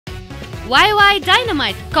WAI WAI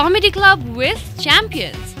Dynamite Comedy Club with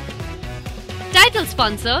Champions. Title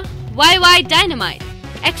sponsor WAI WAI Dynamite.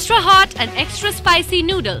 Extra hot and extra spicy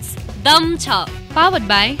noodles. Dum Cha. Powered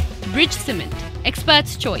by Bridge Cement.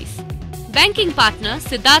 Expert's Choice. Banking partner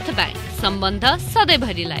Siddhartha Bank. Sambandha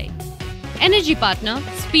Sadaibharilai. Energy partner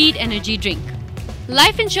Speed Energy Drink.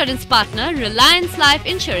 Life insurance partner Reliance Life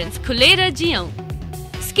Insurance Khulera Jiau.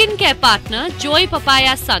 Skincare partner Joy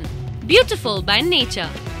Papaya Sun. Beautiful by nature.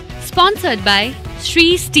 Sponsored by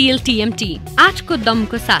Shri Steel TMT. Aach ko dam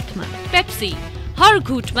ko saath ma. Pepsi. Har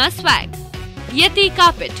ghoot ma swag. Yeti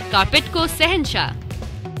Carpet. Carpet ko sehenshah.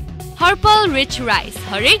 Harpal Rich Rice.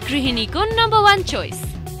 Har ek grihini ko #1 choice.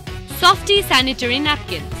 Softy Sanitary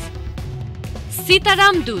Napkins.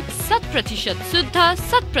 Sitaram Doodh. 100% Suddha,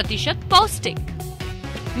 100% Paustik.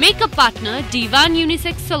 Makeup partner Divan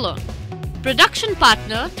Unisex Salon. Production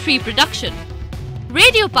partner 3 Production.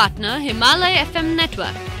 Radio partner Himalaya FM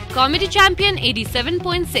Network. Comedy Champion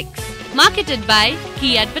 87.6. Marketed by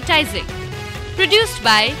Key Advertising. Produced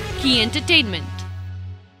by Key Entertainment.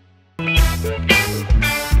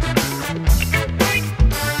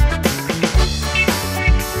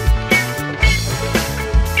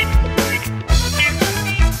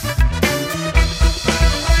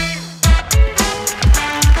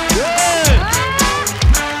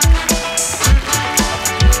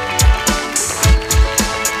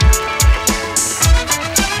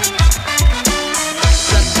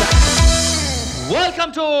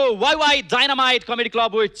 Welcome to WAI WAI Dynamite Comedy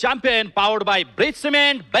Club with Champion, powered by Bridge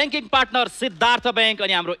Cement, banking partner Siddhartha Bank,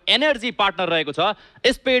 अनि हाम्रो energy partner रहेको छ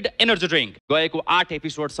speed energy drink. गएको 8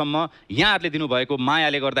 एपिसोडसम्म यहाँहरूले दिनुभएको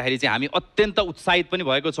मायाले गर्दाखेरि चाहिँ हामी अत्यन्त उत्साहित पनि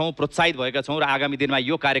भएको छौँ, प्रोत्साहित भएका छौँ र आगामी दिनमा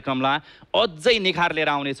यो कार्यक्रमलाई अझै निखार लिएर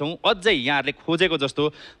आउने छौँ. अझै यहाँहरूले खोजेको जस्तो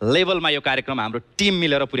लेभलमा यो कार्यक्रम हाम्रो टिम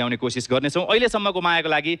मिलेर पुर्याउने कोसिस गर्नेछौँ. अहिलेसम्मको मायाको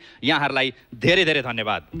लागि यहाँहरूलाई धेरै धेरै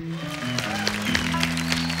धन्यवाद.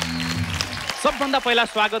 सबभन्दा पहिला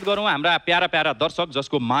स्वागत गरौँ हाम्रा प्यारा प्यारा दर्शक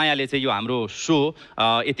जसको मायाले चाहिँ यो हाम्रो सो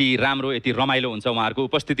यति राम्रो यति रमाइलो हुन्छ उहाँहरूको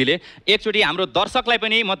उपस्थितिले. एकचोटि हाम्रो दर्शकलाई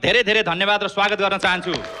पनि म धेरै धेरै धन्यवाद र स्वागत गर्न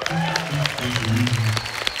चाहन्छु.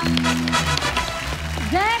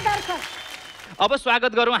 जय दर्शक. अब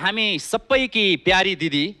स्वागत गरौँ हामी सबैकी प्यारी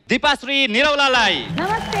दिदी दीपाश्री निरौलालाई.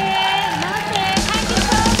 नमस्ते नमस्ते. Thank you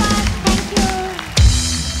so much. Thank you.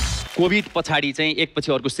 Covid पछाडि चाहिँ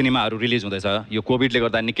एकपछि अर्को सिनेमाहरू रिलिज हुँदैछ. यो कोभिडले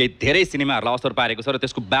गर्दा निकै धेरै सिनेमाहरूलाई असर पारेको छ र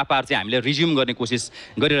त्यसको व्यापार चाहिँ हामीले रिज्युम गर्ने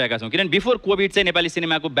कोसिस गरिरहेका छौँ. किनभने बिफोर कोभिड चाहिँ नेपाली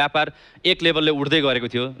सिनेमाको व्यापार एक लेभलले उठ्दै गरेको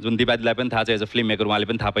थियो, जुन दिपादीलाई पनि थाहा छ, एज अ फिल्म मेकर उहाँले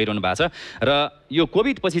पनि थाहा पाइरहनु भएको छ. र यो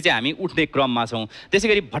कोभिड पछि चाहिँ हामी उठ्ने क्रममा छौँ. त्यसै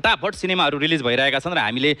गरी भटाभट सिनेमाहरू रिलिज भइरहेका छन् र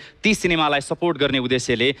हामीले ती सिनेमालाई सपोर्ट गर्ने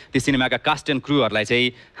उद्देश्यले ती सिनेमाका कास्ट एन्ड क्रुहरूलाई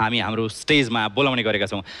चाहिँ हामी हाम्रो स्टेजमा बोलाउने गरेका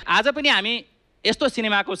छौँ. आज पनि हामी यस्तो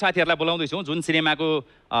सिनेमाको साथीहरूलाई बोलाउँदैछौँ जुन सिनेमाको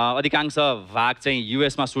अधिकांश भाग चाहिँ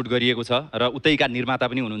युएसमा सुट गरिएको छ र उतैका निर्माता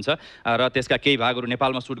पनि हुनुहुन्छ र त्यसका केही भागहरू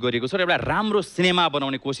नेपालमा सुट गरिएको छ र एउटा राम्रो सिनेमा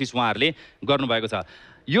बनाउने कोसिस उहाँहरूले गर्नुभएको छ.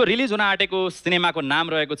 यो रिलिज हुन आँटेको सिनेमाको नाम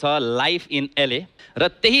रहेको छ लाइफ इन एलए र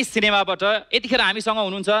त्यही सिनेमाबाट यतिखेर हामीसँग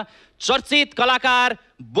हुनुहुन्छ चर्चित कलाकार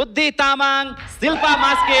बुद्धि तामाङ, शिल्पा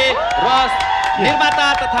मास्के र निर्माता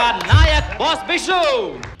तथा नायक बस बिसु.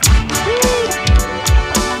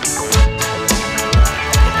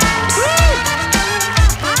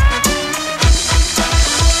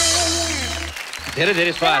 धेरै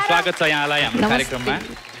धेरै स्वागत छ यहाँलाई हाम्रो कार्यक्रममा.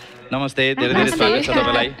 नमस्ते, धेरै धेरै स्वागत छ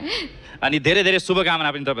तपाईँलाई अनि धेरै धेरै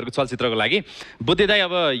शुभकामना पनि तपाईँहरूको चलचित्रको लागि. बुद्धि दाइ,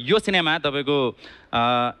 अब यो सिनेमा तपाईँको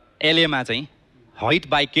एलएमा चाहिँ हाइट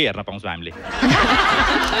बाइक के हेर्न पाउँछौँ हामीले?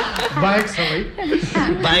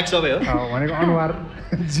 बाइक सबै हो भनेको अनुहार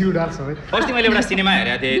जिउडार सबै. अस्ति मैले एउटा सिनेमा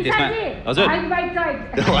हेरेको थिएँ त्यसमा. हजुर,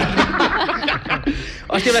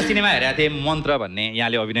 अस्ति एउटा सिनेमा हेरेको थिएँ मन्त्र भन्ने,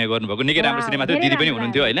 यहाँले अभिनय गर्नुभएको निकै राम्रो सिनेमा थियो, दिदी पनि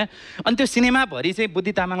हुनुहुन्थ्यो होइन. अनि त्यो सिनेमाभरि चाहिँ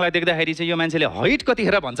बुद्धि तामाङलाई देख्दाखेरि चाहिँ यो मान्छेले हाइट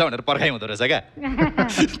कतिखेर भन्छ भनेर पर्खाइ हुँदो रहेछ क्या.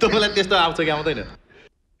 तपाईँलाई त्यस्तो आउँछ कि आउँदैन?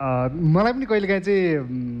 मलाई पनि कहिलेकाहीँ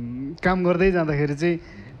चाहिँ काम गर्दै जाँदाखेरि चाहिँ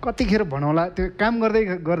कतिखेर भनौँला, त्यो काम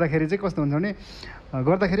गर्दाखेरि चाहिँ कस्तो हुन्छ भने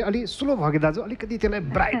गर्दाखेरि अलिक स्लो भयो कि दाजु, अलिकति त्यसलाई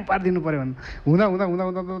ब्राइट पारिदिनु पऱ्यो भने हुँदा हुँदा हुँदा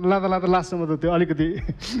हुँदा लाँदा लास्टमा त त्यो अलिकति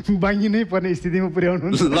बाँगिनै पर्ने स्थितिमा पुर्याउनु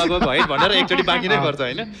लगभग हाइट भनेर एकचोटि बाँगिनै पर्छ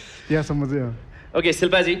होइन. त्यहाँसम्म चाहिँ. ओके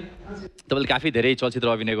शिल्पाजी, तपाईँले काफी धेरै चलचित्र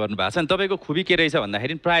अभिनय गर्नु भएको छ अनि तपाईँको खुबी के रहेछ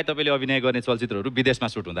भन्दाखेरि प्रायः तपाईँले अभिनय गर्ने चलचित्रहरू विदेशमा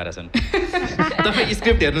सुट हुँदो रहेछन्. तपाईँ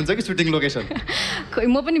स्क्रिप्ट हेर्नुहुन्छ कि सुटिङ लोकेसन?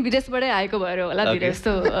 म पनि विदेशबाटै आएको भएर होला, धेरै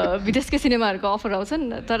जस्तो विदेशकै सिनेमाहरूको अफर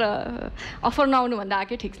आउँछन्, तर अफर नआउनुभन्दा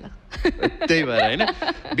आएकै ठिक छ. त्यही भएर होइन,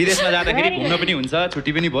 विदेशमा जाँदाखेरि घुम्न पनि हुन्छ,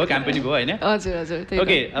 छुट्टी पनि भयो, काम पनि भयो होइन. हजुर हजुर.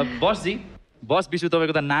 ओके बसजी, बस बिसु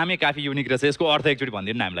तपाईँको त नामै काफी युनिक रहेछ यसको अर्थ एकचोटि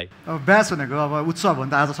भनिदिनु न हामीलाई ब्यास भनेको अब उत्सव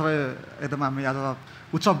भन्दा आज सबै एकदम हामी आज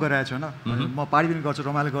उत्सव गरिरहेको छु होइन म पार्टी पनि गर्छु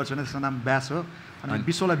रमाइलो गर्छु होइन त्यसको नाम ब्यास हो अनि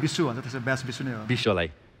विश्वलाई बिसु भन्छ त्यसै ब्यास बिसु नै हो विश्वलाई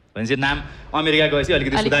भनेपछि नाम अमेरिका गएपछि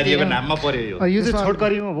अलिकति सुधारिएको नाममा पर्यो यो चाहिँ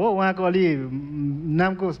छोटकरीमा भयो उहाँको अलि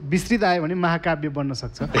नामको विस्तृत आयो भने महाकाव्य बन्न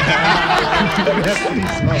सक्छ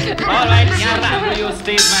हाम्रो यो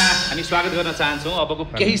स्टेजमा हामी स्वागत गर्न चाहन्छौँ अबको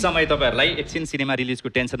केही समय तपाईँहरूलाई एकछिन सिनेमा रिलिजको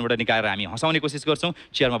टेन्सनबाट निकालेर हामी हँसाउने कोसिस गर्छौँ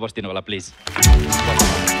चेयरमा बस्दिनु होला प्लिज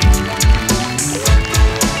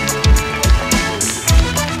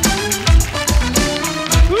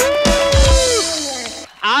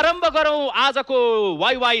आरम्भ गरौँ आजको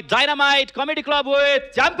why why Dynamite comedy club with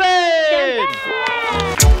champion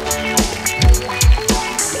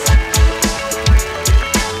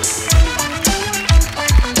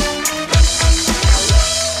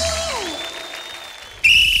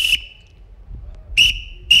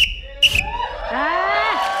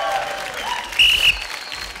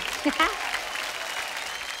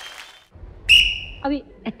अभी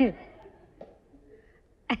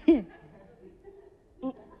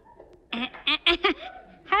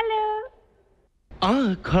हेलो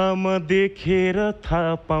आँखामा देखेर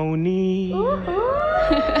थाहा पाउने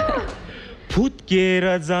फुत्केर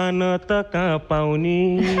जान त कहाँ पाउने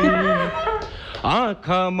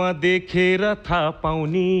आँखामा देखेर थाहा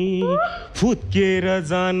पाउने फुत्केर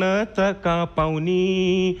जान त कहाँ पाउने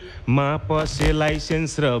मा पसे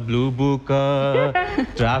लाइसेन्स र ब्लू बुक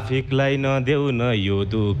ट्राफिकलाई नदेऊ न यो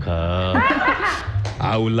दुःख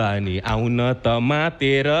आउला नि आउन त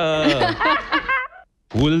मातेर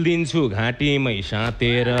फुल दिन्छु घाँटीमै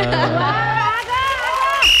सातेर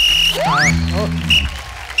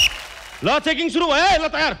ल चेकिङ सुरु भयो है ल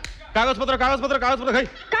तयार कागजपत्र खै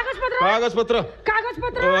कागजपत्र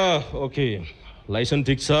ओके लाइसेन्स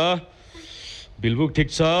ठिक छ बिलबुक ठिक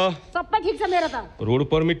छ सबै ठिक छ मेरो त रोड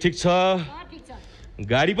पर्मिट ठिक छ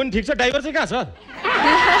गाडी पनि ठिक छ ड्राइभर चाहिँ कहाँ छ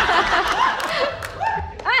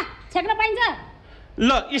छेक्न पाइन्छ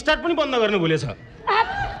ल स्टार्ट पनि बन्द गर्नु भुलेछ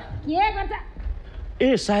के गर्छ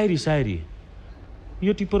ए सायरी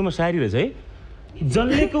यो टिप्परमा सायरी रहेछ है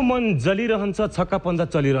जल्लेको मन जलिरहन्छ छक्का पन्जा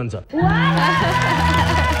चलिरहन्छ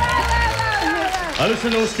हेलो सर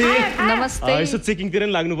नमस्ते नमस्ते यसो चेकिङतिर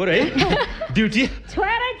नि लाग्नु पर्यो है ड्युटी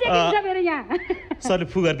छोरै चेकिङ छ मेरो यहाँ सरले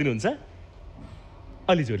फु गरिदिनुहुन्छ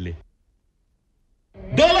अलि जोडले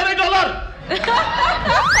डलर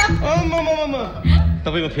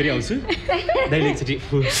तपाईँ म फेरि आउँछु दाइले एकचोटि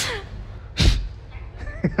फु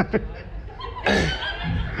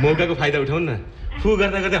मौकाको फाइदा उठाउनु न फु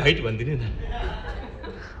गर्दा गर्दा हाइट भनिदिनु न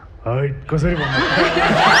हाइट कसरी भन्नु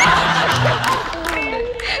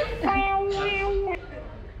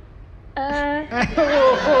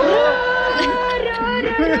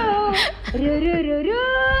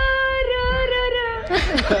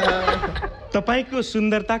तपाईको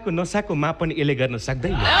सुन्दरताको नसाको मापन यसले गर्न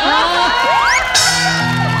सक्दैन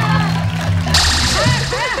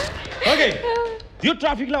ओके यो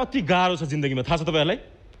ट्राफिकलाई अति गाह्रो छ जिन्दगीमा थाहा छ तपाईहरुलाई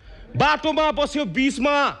बाटोमा बस्यो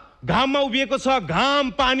बीचमा घाममा उभिएको छ घाम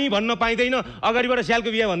पानी भन्न पाइदैन अगाडिबाट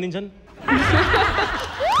स्यालको बिहा भनिदिन्छन्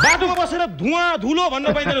बाटोमा बसेर धुवा धुलो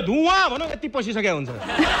भन्न पाइदैन धुवा भनौँ यति पसिसकेको हुन्छ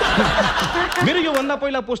मेरो यो भन्दा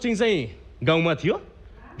पहिला पोस्टिङ चाहिँ गाउँमा थियो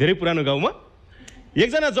धेरै पुरानो गाउँमा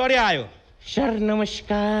एकजना जडिया आयो सर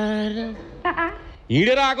नमस्कार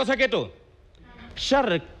हिँडेर आएको छ केटो सर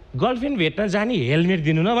गर्लफ्रेन्ड भेट्न जाने हेलमेट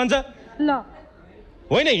दिनु न भन्छ ल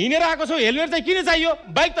होइन हिँडेर आएको छौ हेलमेट चाहिँ किन चाहियो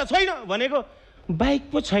बाइक त छैन भनेको बाइक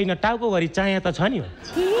पो छैन टाउकोभरि चाया त छ नि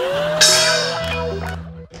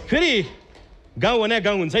फेरि गाउँ भने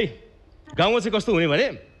गाउँ हुन्छ है गाउँमा चाहिँ कस्तो हुने भने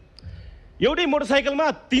एउटै मोटरसाइकलमा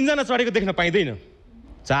 3 जना चढेको देख्न पाइँदैन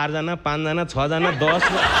 4 जना 5 जना 6 जना 10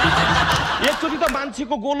 एकचोटि त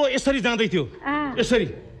मान्छेको गोलो यसरी जाँदै थियो यसरी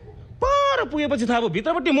पर पुगेपछि थाहा भयो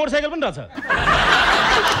भित्रपट्टि मोटरसाइकल पनि रहेछ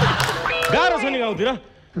गाह्रो छ नि गाउँतिर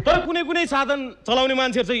तर कुनै कुनै साधन चलाउने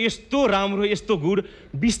मान्छेहरू चाहिँ यस्तो राम्रो यस्तो गुड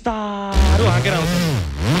बिस्तारो हाँकेर आउँछ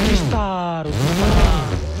बिस्तारो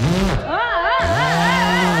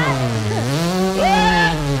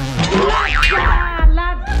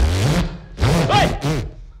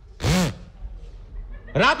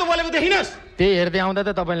रातो बोलेको देखिनस् त्यही हेर्दै आउँदा त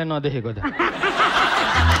तपाईले नदेखेको त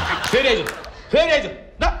फेरि आइज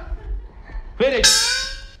ल फेरि आइज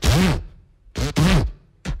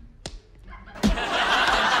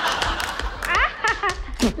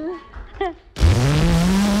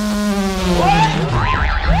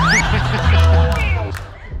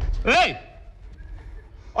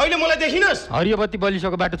अहिले मलाई देखिनस् हरियो बत्ती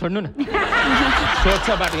बलिसको बाटो छोड्नु न छोड्छ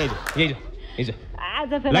बाटो यही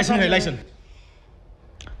लाइसेन्स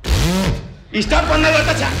स्टार्ट बन्द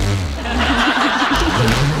गर्दा छ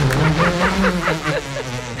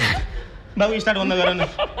बाबु स्टार्ट बन्द गर न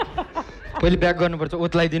पहिले ब्याक गर्नुपर्छ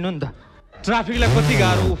ओत्लाइदिनु नि त ट्राफिकलाई कति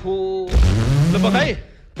गाह्रो ओहो ल बधाई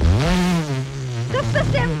कस्तो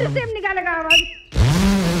सेम टु सेम निकालेको आवाज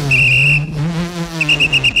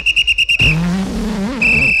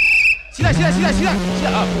सिधा सिधा सिधा सिधा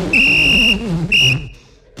सिधा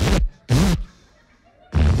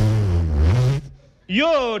यो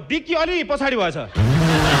डिक्की अलि पछाडि भएछ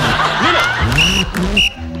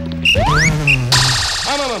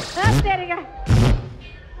आमा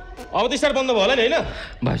अब त स्टार्ट बन्द भयो होला नि होइन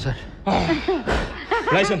भयो सर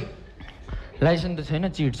लाइसेन्स त छैन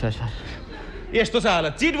चिट छ सर यस्तो छ होला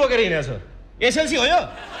चिट बोकेर हिँडेछ एसएलसी हो यो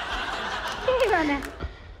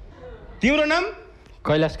तिम्रो नाम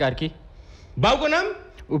कैलाश कार्की बाउको नाम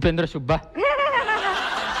उपेन्द्र सुब्बा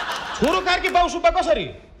छोरो कार्की बाउ सुब्बा कसरी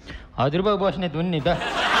हजुरबाउ बस्ने धुन नि त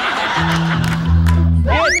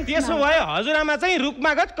त्यसो भए हजुरआमा चाहिँ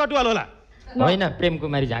रुखमागत कटुवाल होला होइन प्रेम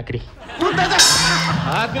कुमारी झाँक्री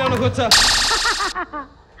हात मिलाउन खोज्छ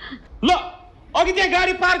ल अघि त्यहाँ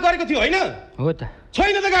गाडी पार्क गरेको थियो होइन हो त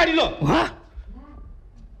छैन त गाडी ल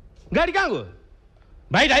गाडी कहाँ गयो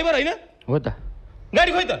भाइ ड्राइभर होइन हो त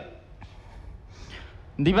गाडी खोइ त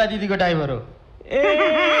दिपा दिदीको ड्राइभर हो ए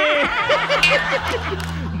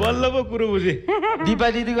बल्ल पो कुरो बुझे दिपा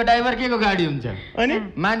दिदीको ड्राइभर के को गाडी हुन्छ अनि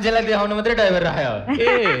मान्छेलाई देखाउनु मात्रै ड्राइभर राख्यो ए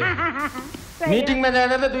मिटिङमा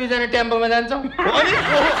जाँदा त दुईजना टेम्पोमा जान्छौँ अनि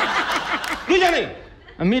दुईजनै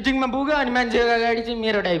मिटिङमा पुग्यो अनि मान्छेको गाडी चाहिँ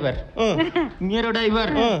मेरो ड्राइभर मेरो ड्राइभर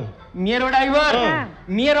मेरो ड्राइभर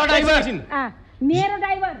मेरो ड्राइभर मेरो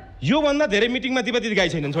ड्राइभर यो भन्दा धेरै मिटिङमा दिपा दिदी गाई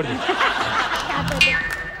छैनन् छोड्दै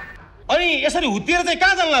अनि यसरी हुत्तिएर चाहिँ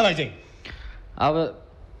कहाँ जान्ला भाइ चाहिँ अब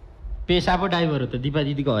पेसा पो ड्राइभर हो त दिपा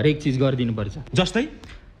दिदीको हरेक चिज गरिदिनु पर्छ जस्तै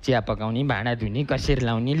चिया पकाउने भाँडा धुने कसेर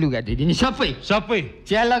लाउने लुगा धुइदिने सबै सबै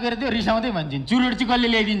चिया लगेर त्यो रिसाउँदै भन्छन् चुरोट चाहिँ कसले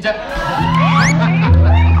ल्याइदिन्छ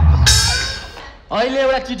अहिले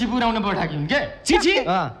एउटा चिठी पुऱ्याउन पठाएको हुन् के चिठी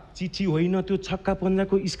चिठी होइन त्यो छक्का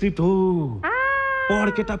पन्जाको स्क्रिप्ट हो पढ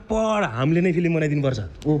केटा पढ हामीले नै फिल्म बनाइदिनु पर्छ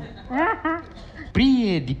ओ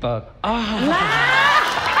प्रिय दीपक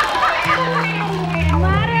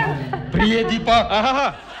प्रिय दीपक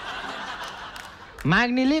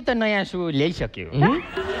माग्नेले त नयाँ सो ल्याइसक्यो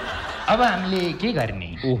अब हामीले के गर्ने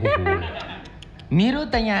मेरो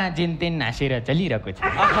त यहाँ जेनतेन नासेर चलिरहेको छ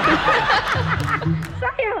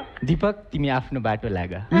दीपक तिमी आफ्नो बाटो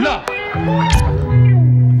लाग ल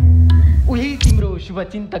उही तिम्रो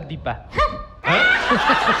शुभचिन्तक दीपा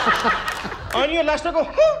अनि यो लास्टको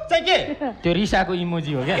चाहिँ के त्यो रिसाको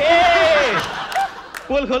इमोजी हो क्या ए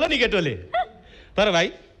पोल खोल नि केटोले तर भाइ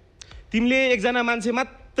तिमीले एकजना मान्छे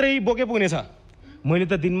मात्रै बोके पुग्नेछ मैले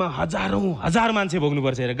त दिनमा हजार मान्छे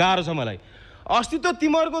भोग्नुपर्छ हेर गाह्रो छ मलाई अस्ति त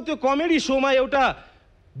तिमीहरूको त्यो कमेडी सोमा एउटा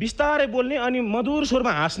बिस्तारै बोल्ने अनि मधुर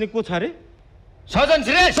स्वरमा हाँस्ने को छ अरे सजन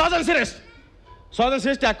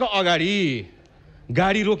श्रेष्ठ ट्याक्क अगाडि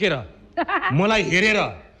गाडी रोकेर मलाई हेरेर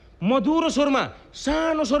मधुर स्वरमा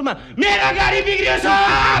सानो स्वरमा मेरो गाडी बिग्रियो छ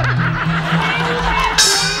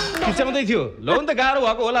चिच्याउँदै थियो ल नि त गाह्रो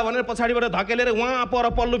भएको होला भनेर पछाडिबाट धकेलेर उहाँ पर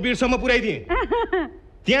पल्लो बिरसम्म पुर्याइदिएँ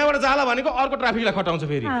त्यहाँबाट जाला भनेको अर्को ट्राफिकलाई खटाउँछ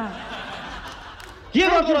फेरि के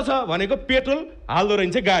गर्दो रहेछ भनेको पेट्रोल हाल्दो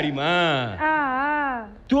रहेछ गाडीमा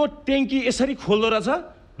त्यो ट्याङ्की यसरी खोल्दो रहेछ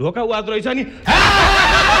ढोका उहाल्दो रहेछ अनि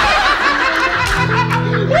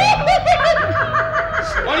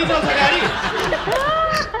अनि चल्छ गाडी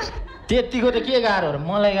त्यतिको त के गाह्रो हो र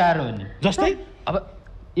मलाई गाह्रो हो नि जस्तै अब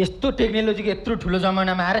यस्तो टेक्नोलोजीको यत्रो ठुलो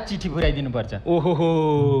जमानामा आएर चिठी पुऱ्याइदिनु पर्छ ओहो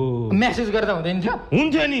मेसेज गर्दा हुँदैन थियो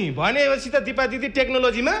हुन्थ्यो नि भनेपछि त दिपा दिदी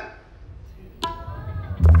टेक्नोलोजीमा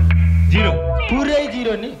जिरो पुरै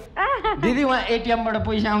जिरो नि दिदी उहाँ एटिएमबाट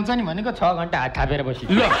पैसा आउँछ नि भनेको 6 घन्टा हात थापेर बसी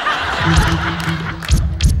ल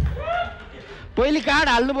पहिले कार्ड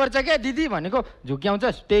हाल्नुपर्छ क्या दिदी भनेको झुक्याउँछ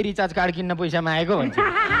त्यही रिचार्ज कार्ड किन्न पैसा मागेको भन्छ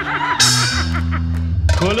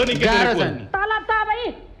खोलो नि गाह्रो छ नि तलब त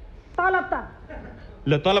भाइ तलब त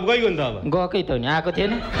ल तलब गइगयो नि त अब गएकै त नि आएको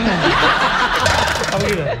थिएन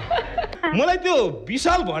मलाई त्यो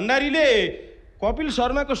विशाल भण्डारीले कपिल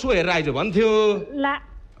शर्माको सो हेरेर आइज भन्थ्यो ला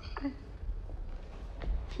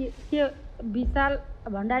त्यो विशाल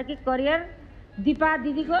भण्डारकी करियर दिपा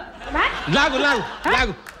दिदीको लागु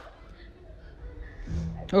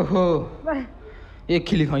ओहो एक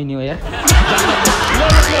खिली खैनी हो यार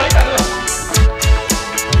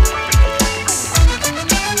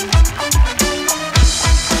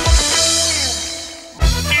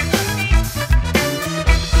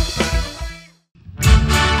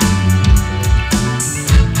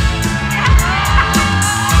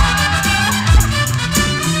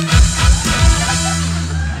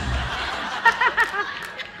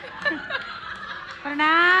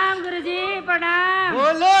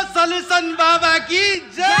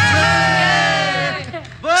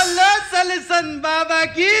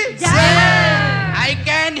आई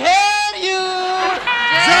क्यान हियर यु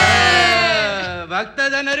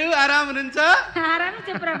भक्तजनहरू आराम हुनुहुन्छ आराम छ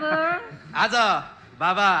प्रभु आज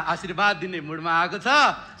बाबा आशीर्वाद दिने मुडमा आएको छ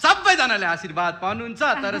सबैजनाले आशीर्वाद पाउनुहुन्छ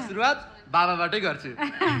तर सुरुवात बाबाबाटै गर्छु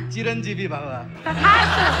चिरञ्जीवी बाबा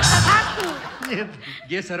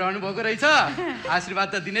गेसहरू आउनुभएको रहेछ आशीर्वाद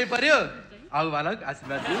त दिनै पर्यो आऊ बालक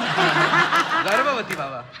आशीर्वाद दिऊ गर्भवती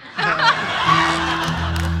बाबा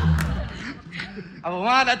अब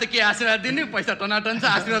उहाँलाई त के आशीर्वाद दिनु पैसा टनाटन छ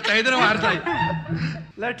आशीर्वाद चाहिँदैन उहाँहरूलाई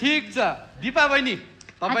ल ठिक छ दिपा बहिनी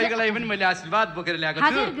तपाईँको लागि पनि मैले आशीर्वाद बोकेर ल्याएको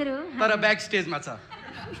छु तर ब्याक स्टेजमा छ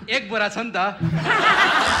एक बोरा छ नि त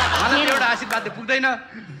मलाई एउटा आशीर्वाद पुग्दैन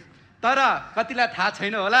तर कतिलाई थाहा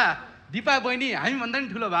छैन होला दिपा बहिनी हामी भन्दा नि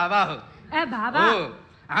ठुलो बाबा हो हो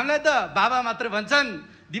हामीलाई त बाबा मात्र भन्छन्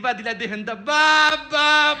दिपा दिलाई देख्यो नि त बाबा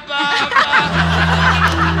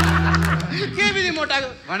के बिनी मोटा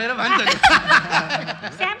भनेर भन्छन्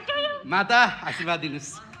माता आशीर्वाद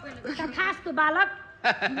दिनुहोस् बालक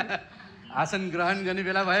आसन ग्रहण गर्ने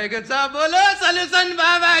बेला भएको छ बोलो सल्युसन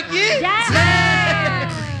बाबा की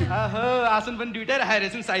हो आसन पनि दुइटै राखेर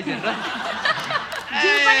छौँ साइज हेरेर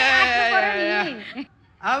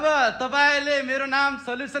अब तपाईँले मेरो नाम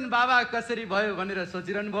सल्युसन बाबा कसरी भयो भनेर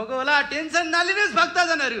सोचिरहनु भएको होला टेन्सन नलिनुहोस्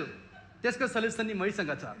भक्तजनहरू त्यसको सल्युसन नि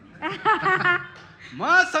मैसँग छ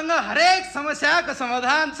मसँग हरेक समस्याको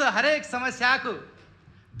समाधान छ हरेक समस्याको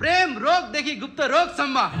प्रेम रोगदेखि गुप्त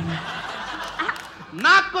रोगसम्म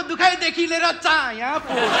नाकको दुखाइदेखि लिएर यहाँ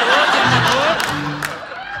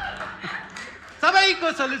सबैको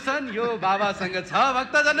सल्युसन यो बाबासँग छ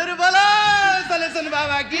भक्तजनहरू बोलो सल्युसन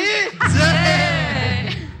बाबा की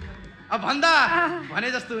अब भन्दा भने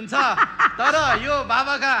जस्तो हुन्छ तर यो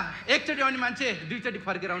बाबाका एकचोटि आउने मान्छे दुईचोटि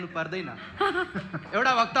फर्केर आउनु पर्दैन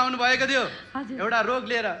एउटा भक्त आउनु भएको थियो एउटा रोग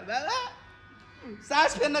लिएर बाबा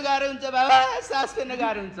सास फेर्न गाह्रो हुन्छ बाबा सास फेर्न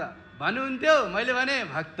गाह्रो हुन्छ भन्नुहुन्थ्यो मैले भने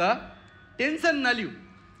भक्त टेन्सन नलिऊ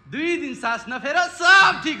 2 दिन सास नफेर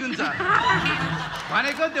सब ठिक हुन्छ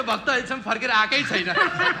भनेको त्यो भक्त अहिलेसम्म फर्केर आएकै छैन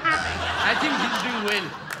I think his doing well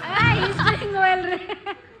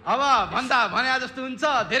अब भन्दा भने जस्तो हुन्छ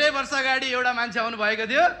धेरै वर्ष अगाडि एउटा मान्छे आउनु भएको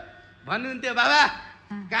थियो भन्नुहुन्थ्यो बाबा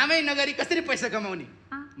कामै नगरी कसरी पैसा कमाउने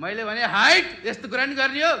मैले भने हाइट यस्तो कुरा नि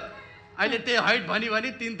गर्ने हो अहिले त्यही हाइट भनी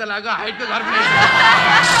 3 तलाको हाइटको घर बनाइछ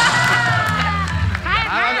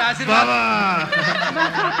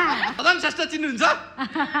सदन श्रेष्ठ चिन्नुहुन्छ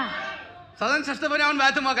सदन श्रेष्ठ पनि आउनु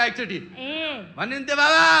भएको थियो मका एकचोटि भन्नुहुन्थ्यो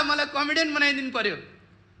बाबा मलाई कमेडियन बनाइदिनु पर्यो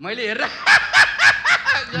मैले हेरेर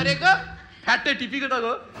गरेको फ्याट्टै टिपीको त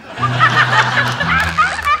हो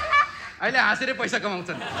अहिले हाँसेर पैसा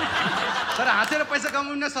कमाउँछन् तर हाँसेर पैसा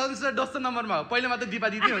कमाउन सदन श्रेष्ठ दोस्रो नम्बरमा हो पहिला मात्र दिपा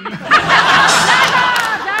दिदी हो नि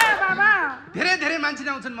धेरै धेरै मान्छे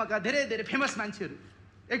आउँछन् मका धेरै धेरै फेमस मान्छेहरू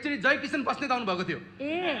एकचोटि जय किशन बस्नेत आउनु भएको थियो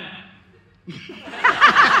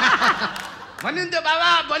भन्नुहुन्थ्यो बाबा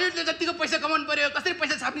बलिउडले जतिको पैसा कमाउनु पर्यो कसरी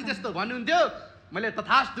पैसा छाप्ने त्यस्तो भन्नुहुन्थ्यो मैले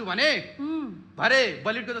तथास्तु भने भरे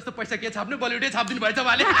बलिउडको जस्तो पैसा के छाप्नु बलिउडै छापिदिनु भएछ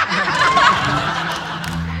उहाँले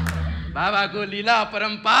बाबाको लीला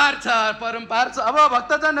परम्पार छ अब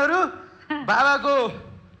भक्तजनहरू बाबाको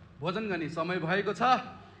भोजन गर्ने समय भएको छ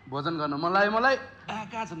भोजन गर्न मन लाग्यो मलाई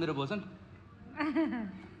कहाँ छ मेरो भोजन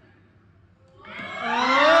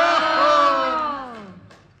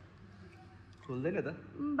खोल्दैन त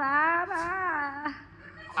बाबा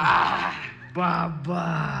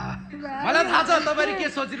मलाई थाहा छ तपाईँले के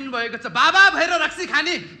सोचिरहनु भएको छ बाबा भएर रक्सी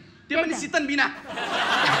खाने त्यो पनि शीतन बिना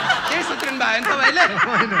केही सोचिरहनु भयो नि तपाईँले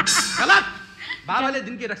गलत बाबाले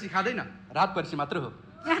दिनकै रक्सी खाँदैन रात पर्सी मात्र हो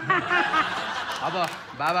अब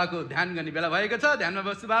बाबाको ध्यान गर्ने बेला भएको छ ध्यानमा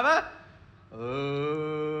बस्छु बाबा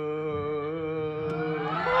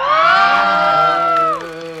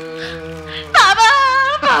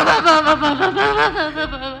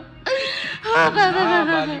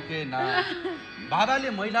बाबाले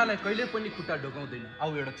महिलालाई कहिले पनि खुट्टा ढोकाउँदैन आऊ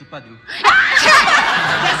एउटा चुप्पा दिउ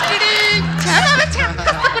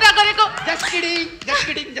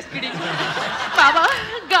बाबा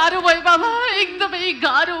गाह्रो भयो बाबा एकदमै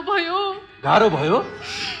गाह्रो भयो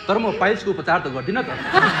तर म पाइल्सको उपचार त गर्दिनँ त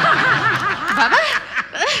बाबा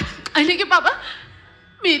अहिले के बाबा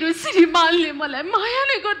मेरो श्रीमानले मलाई माया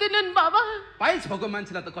नै गर्दैनन् बाबा पाइल्स भएको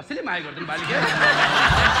मान्छेलाई त कसैले माया गर्दैन बालिके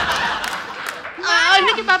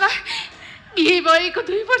अहिले के बाबा बिहे भएको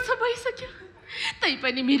 2 वर्ष भइसक्यो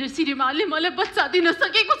तैपनि मेरो श्रीमानले मलाई बच्चा दिन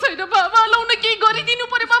सकेको छैन बाबा लाउन के गरिदिनु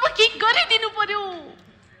पर्यो बाबा के गरिदिनु पर्यो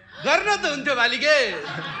गर्न त हुन्थ्यो बालिके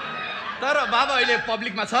तर बाबा अहिले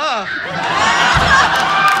पब्लिकमा छ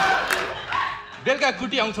बेलुका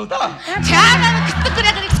कुटी आउँछौ त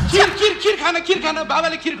खिर खाना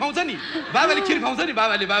बाबाले खिर खुवाउँछ नि बाबाले खिर खुवाउँछ नि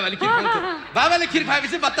बाबाले खिर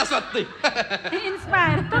खुवाएपछि बत्ता सत्तै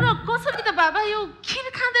इन्स्पायर तर कसरी त बाबा यो खिर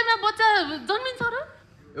खाँदैमा बच्चा जन्मिन्छ र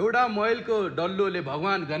एउटा मैलको डल्लोले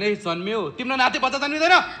भगवान गणेश जन्मियो तिम्रो नाते बच्चा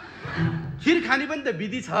जन्मिँदैन खिर खाने पनि त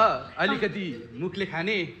विधि छ अलिकति मुखले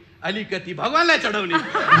खाने अलिकति भगवानलाई चढाउने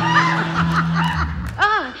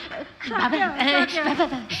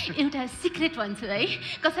बाबा एउटा सिक्रेट भन्छु है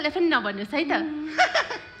कसैलाई पनि नभन्नुहोस् है त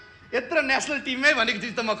यत्रो नेसनल टिममै भनेको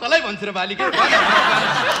चिज त म कसलाई भन्छु र बालिका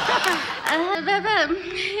बाबा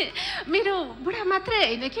मेरो बुढा मात्रै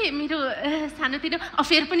होइन कि मेरो सानोतिनो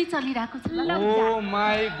अफेयर पनि चलिरहेको छ ओ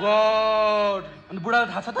माई गॉड अनि बुढालाई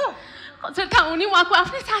थाहा छ त कसरी थाहा हुने उहाँको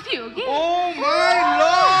आफ्नै साथी हो कि ओ माई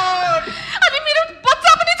लॉर्ड अनि मेरो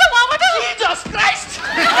बच्चा पनि छ उहाँबाट जीसस क्राइस्ट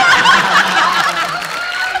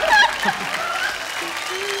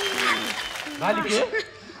बालिके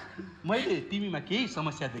मैले तिमीमा केही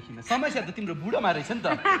समस्या देखिन समस्या त तिम्रो बुढामा रहेछ नि त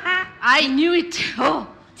आई न्यू इट हो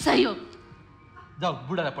सही हो जाऊ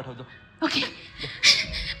बुढालाई पठाउ जाऊ ओके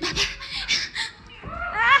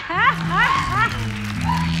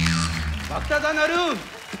भक्तजनहरू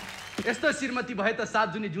यस्तो श्रीमती भए त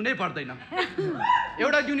 7 जुनी जुनै पर्दैन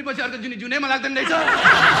एउटा जुनी पछि अर्को जुनी जुनैमा लाग्दैन रहेछ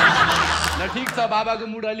ल ठीक छ बाबाको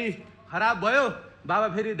मुड अलि खराब भयो बाबा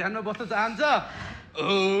फेरि ध्यानमा बस्न चाहन्छ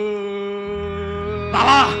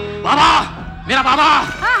बाबा बाबा मेरा बाबा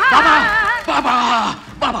बाबा बाबा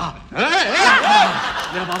बाबा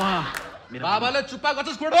मेरा बाबा मेरा बाबाले चुप्पा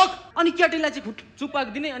गर्छस् खुट्टा अनि केटीलाई चाहिँ चुप्पा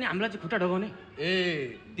दिने अनि हामीलाई चाहिँ खुट्टा ढगाउने ए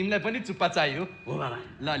तिमीलाई पनि चुप्पा चाहियो हो बाबा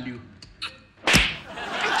ल लिऊ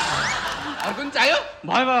अर्को पनि चाहियो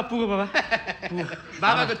भयो बाबा पुगो बाबा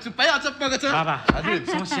बाबाको चुप्पै अचम्मको छ बाबा हजुर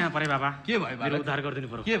समस्या परे बाबा के भयो मेरो उद्धार गरिदिनु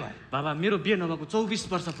पर्यो के भयो बाबा मेरो बिहे नभएको 24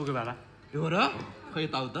 वर्ष पुग्यो बाबा हो र खै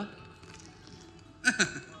त आउ त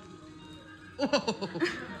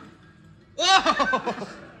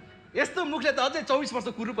यस्तो मुखले त अझै 24 वर्ष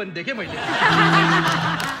कुरो पनि देखेँ मैले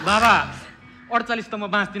बाबा 48 त म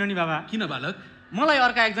बाँच्दिनँ नि बाबा किन बालक मलाई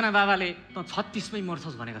अर्का एकजना बाबाले त 36 मै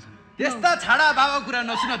मर्छस् भनेका छन् त्यस्ता छाडा बाबाको कुरा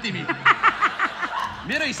नसुन तिमी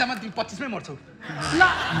मेरो हिसाबमा तिमी 25 मै मर्छौ ल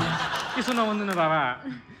त्यसो नभन्नु न बाबा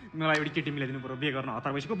मलाई एउटी केटी मिलाइदिनु पर्यो बिहे गर्न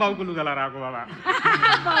हतार भइसक्यो बाउको लुगा लाएर आएको बाबा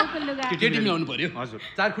बाउको लुगा केटी मिलाउनु पर्यो हजुर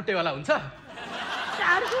 4 खुट्टेवाला हुन्छ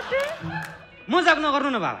 4 खुट्टे मजाक नगर्नु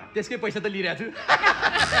न बाबा त्यसकै पैसा त लिइरहेको छु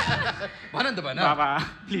भन नि त भन बाबा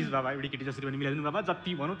प्लिज बाबा एउटी केटी जसरी पनि मिलाइदिनु बाबा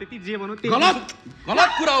जति भनौ त्यति जे भनौ त्यति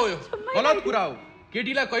गलत कुरा हो यो गलत कुरा हो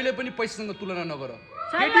केटीलाई कहिले पनि पैसासँग तुलना नगर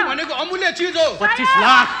केटी भनेको अमूल्य चीज हो 25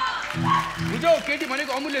 लाख बुझौ केटी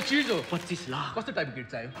भनेको अमूल्य चीज हो 25 लाख कस्तो टाइपको केटी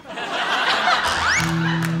चाहियो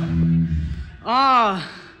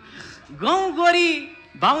गाउँ गोरी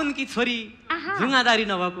बाहुनकी छोरी जुङ्गादारी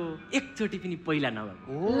नभएको एकचोटि पनि पहिला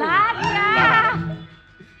नभएको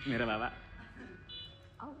मेरो बाबा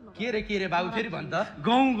के रे बाबु फेरि भन् त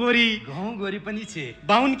गाउँ गोरी पनि छे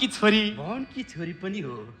बाहुनकी छोरी पनि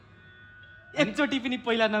हो एकचोटि पनि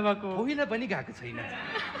पहिला नभएको पहिला पनि गएको छैन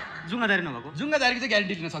जुङ्गादारी नभएको जुङ्गादारीको चाहिँ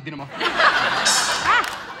ग्यारेन्टी लिन सक्दिनँ म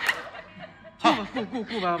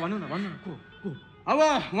को बाबा भन्नु न को अब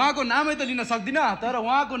उहाँको नामै त लिन सक्दिनँ तर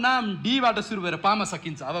उहाँको नाम डीबाट सुरु भएर पामा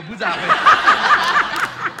सकिन्छ अब बुझ आफै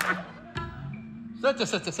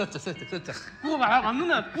सोच को बाबा भन्नु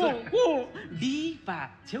न को डी पा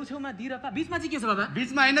छेउछेउमा डी र पा बीचमा चाहिँ के छ बाबा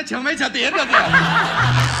बीचमा हैन छेउमै छ त हेर न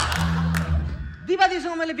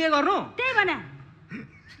दिवादीसँग मैले बिहे गर्नु त्यही भने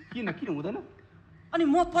किन हुँदैन अनि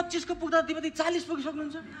म 25 को पुग्दा दिवादी 40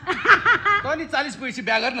 पुगिसक्नुहुन्छ त नि 40 पुगेपछि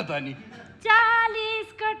बिहे गर्न त अनि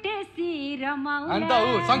 40 कटेसी रमाउला अन्त हो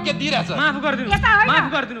संकेत दिइराछ माफ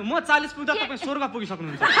गर्दिनु म 40 पुग्दा तपाई स्वर्ग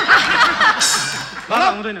पुगिसक्नुहुन्छ बाबा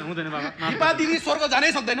हुँदैन बाबा दिपा दिदी स्वर्ग जानै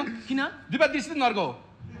सक्दैन किन दिपा दिदी नर्क हो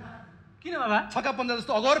किन बाबा छक्का पन्जा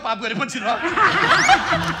जस्तो अगर पाप गरेपछि र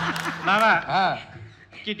बाबा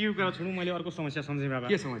केटीको कुरा छोड्नु मैले अर्को समस्या सम्झेँ बाबा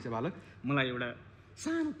के समस्या बालक मलाई एउटा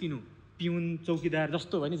सानो तिनो पिउन चौकीदार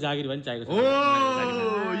जस्तो भयो नि जागिर भयो नि चाहिएको छ ओ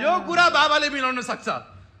यो कुरा बाबाले मिलाउन सक्छ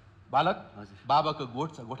बालक बाबाको गोठ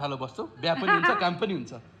छ गोठालो बस्छौ बिहा पनि हुन्छ काम पनि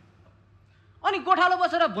हुन्छ अनि गोठालो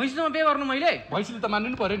बसेर भैँसीसँग बिहे गर्नु मैले भैँसीले त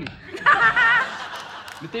मान्नु पर्यो नि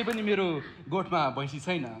त्यही पनि मेरो गोठमा भैँसी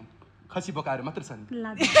छैन खसी बोकाएर मात्र छन्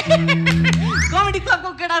कमेडी क्लबको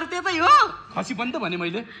केटाहरू त्यतै हो खसी पनि त भने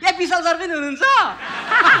मैले ए विशाल सर पनि हुनुहुन्छ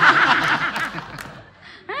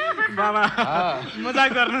बाबा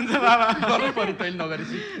मजाक गर्नुहुन्छ बाबा गर्नु पर्यो तैँले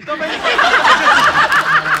नगरेपछि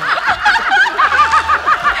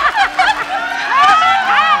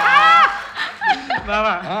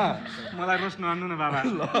बाबा मलाई रोस्ट नहान्नु न बाबा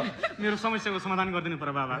मेरो समस्याको समाधान गरिदिनु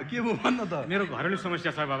पर्यो बाबा के हो भन्न त मेरो घरेलु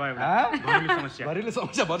समस्या छ बाबा घरेलु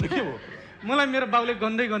समस्या भन्नु के हो मलाई मेरो बाउले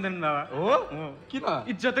गन्दै गन्दैन बाबा। हो किन?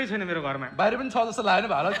 इज्जतै छैन मेरो घरमा। बाहिर पनि छ जस्तो लागेन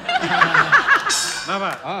भाला। बाबा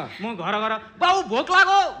म घर घर बाउ भोक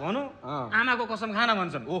लाग्यो भनौँ आमाको कसम खान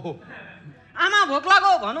भन्छन्। ओहो आमा भोक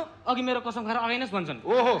लाग्यो भनौँ अघि मेरो कसम खाएर अगाइनस् भन्छन्।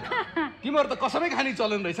 ओहो तिमीहरू त कसमै खाने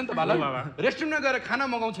चलन रहेछ नि त भाला। बाबा रेस्टुरेन्टमा गएर खाना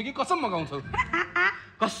मगाउँछौ कि कसम मगाउँछौ?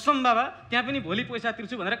 कसम बाबा त्यहाँ पनि भोलि पैसा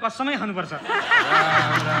तिर्छु भनेर कसमै खानुपर्छ।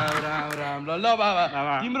 राम ल ल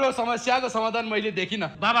बाबा तिम्रो समस्याको समाधान मैले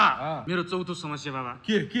देखिनँ। बाबा मेरो चौथो समस्या बाबा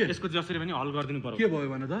के यसको जसरी पनि हल गरिदिनु पर्यो। के भयो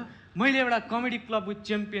भन त? मैले एउटा कमेडी क्लब विथ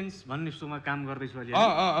च्याम्पियन्स भन्ने सोमा काम गर्दैछु अहिले।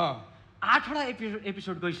 8वटा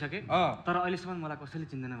एपिसोड गइसके तर अहिलेसम्म मलाई कसैले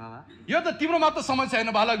चिन्दैन बाबा। यो त तिम्रो मात्र समस्या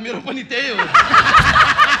होइन बालक, मेरो पनि त्यही हो।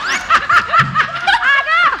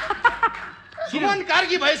 सुमन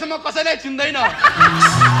कार्की भएसम्म कसैलाई चिन्दैन।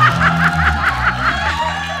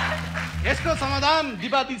 यसको समाधान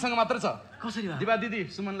दिपा दिदीसँग मात्र छ। कसरी दिपा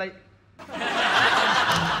दिदी सुमनलाई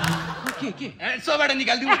के सोबाट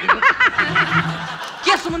निकालिदिउँ।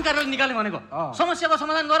 के सुमन कार्कीले निकाल्ने भनेको? समस्याको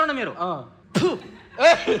समाधान गर न मेरो।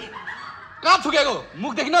 कहाँ थुकेको?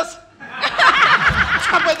 मुख देख्नुहोस्।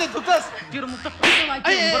 सबै चाहिँ थुक्छस्। तेरो मुख त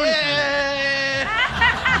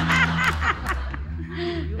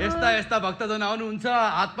यस्ता यस्ता भक्तजन आउनुहुन्छ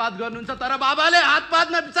हातपात गर्नुहुन्छ तर बाबाले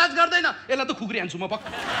हातपातमा विश्वास गर्दैन। यसलाई त खुकुरी हान्छु म पक्का।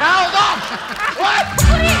 कहाँ हो त?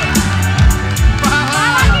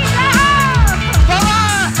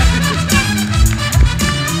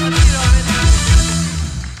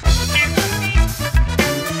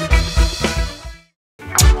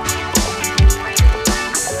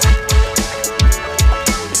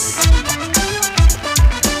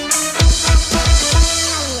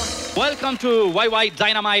 Welcome to WAI WAI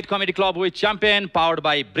Dynamite Comedy Club with Champion powered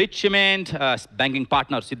by Bridge Cement, banking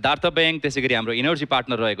partner Siddhartha Bank, त्यसैगरी हाम्रो एनर्जी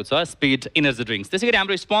पार्टनर रहेको छ स्पिड एनर्जी ड्रिंक्स, त्यसैगरी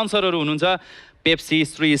हाम्रो स्पोन्सरहरू हुनुहुन्छ पेप्सी,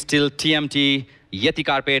 श्री स्टिल, टीएमटी, यति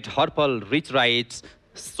carpet, हर्पल, rich rights,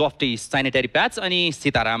 softie sanitary pads अनि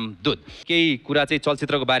सीताराम दूध। केही कुरा चाहिँ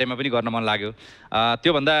चलचित्रको बारेमा पनि गर्न मन लाग्यो।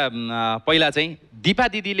 त्योभन्दा पहिला चाहिँ दिपा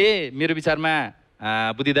दिदीले मेरो विचारमा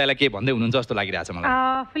बुद्धि दाइलाई के भन्दै हुनुहुन्छ जस्तो लागिरहेछ मलाई।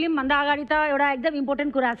 फिल्म भन्दा अगाडि त एउटा एकदम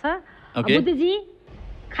इम्पोर्टेन्ट कुरा छ। बुद्धिजी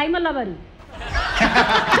खाइमा लबरी।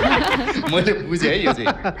 मैले बुझेँ है यो चाहिँ।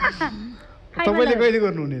 तपाईले कहिले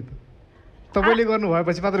गर्नुहुने त? तपाईले गर्नु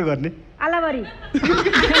भएपछि मात्र गर्ने। आलाबरी।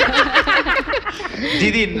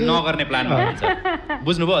 दिदी नगर्ने प्लान हुन्छ।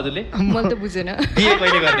 बुझ्नुभयो हजुरले? मैले त बुझेन। बिहे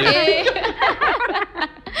कहिले गर्ने?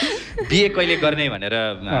 बिहे कहिले गर्ने भनेर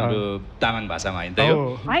हाम्रो तामाङ भाषामा होइन त यो?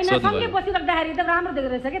 हैन सँगै बसिराख्दाखेरि एकदम राम्रो देख्दो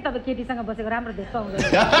रहेछ के तपाईँ केटीसँग बसेको राम्रो देख्छ हुँदैन।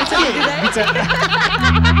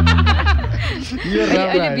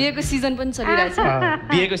 अहिले बिहेको सिजन पनि चलिरहेछ।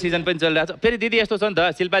 बिहेको सिजन पनि चलिरहेछ। फेरि दिदी यस्तो छ नि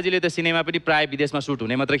त शिल्पाजीले त सिनेमा पनि प्राय विदेशमा सुट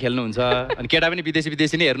हुने मात्रै खेल्नुहुन्छ अनि केटा पनि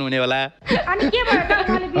विदेशी नै हेर्नु हुने होला। अनि के भयो त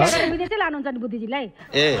उहाँले बिहे गरेर विदेशै लानुहुन्छ नि बुद्धिजीलाई?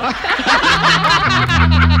 ए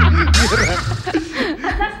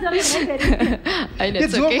यो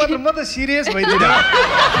जोक मात्र म त सिरियस भइदिन।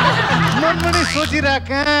 मन पनि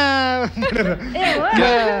सोचिरहेको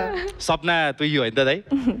कहाँ सपना तुइयो होइन त दाइ?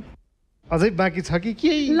 अझै बाँकी छ कि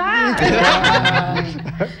के?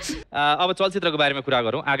 अब चलचित्रको बारेमा कुरा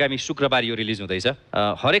गरौँ। आगामी शुक्रबार यो रिलिज हुँदैछ।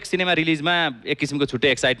 हरेक सिनेमा रिलिजमा एक किसिमको छुट्टै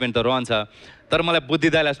एक्साइटमेन्ट त रहन्छ तर मलाई बुद्धि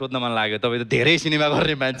दाइलाई सोध्न मन लाग्यो। तपाईँ त धेरै सिनेमा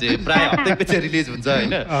गर्ने मान्छे, प्राय हप्ता पछि रिलिज हुन्छ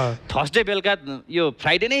होइन? थर्सडे बेलुका यो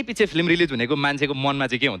फ्राइडे नै पछि फिल्म रिलिज हुनेको मान्छेको मनमा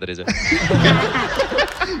चाहिँ के हुँदो रहेछ?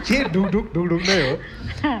 के ढुकढुक ढुकढुक नै हो।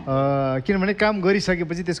 किनभने काम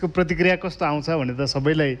गरिसकेपछि त्यसको प्रतिक्रिया कस्तो आउँछ भने त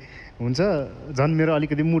सबैलाई हुन्छ। झन् मेरो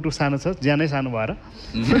अलिकति मुटु सानो छ, ज्यानै सानो भएर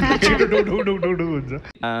हुन्छ।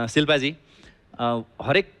 शिल्पाजी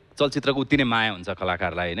हरेक चलचित्रको उत्ति नै माया हुन्छ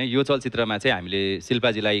कलाकारलाई होइन? यो चलचित्रमा चाहिँ हामीले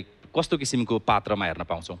शिल्पाजीलाई कस्तो किसिमको पात्रमा हेर्न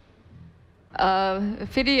पाउँछौँ?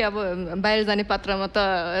 फेरि अब बाहिर जाने पात्रमा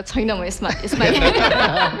त छैन म यसमा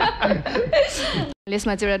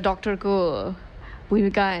चाहिँ एउटा डक्टरको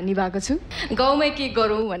भूमिका निभाएको छु। गाउँमै के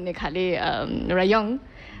गरौँ भन्ने खाले एउटा यङ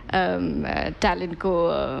ट्यालेन्टको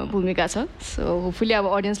भूमिका छ। सो होपफुली अब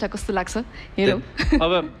अडियन्सलाई कस्तो लाग्छ हेरौँ।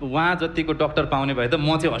 अब उहाँ जतिको डक्टर पाउने भए त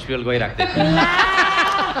म चाहिँ हस्पिटल गइराख्थेँ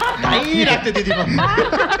दिदी।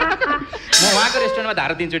 म उहाँको रेस्टुरेन्टमा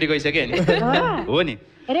धारा 3 चोटि गइसकेँ नि। हो नि?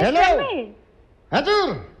 हेलो हजुर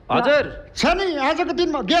हजुर छ नि आजको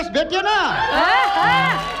दिनमा ग्यास भेटिएन?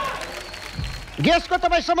 ग्यासको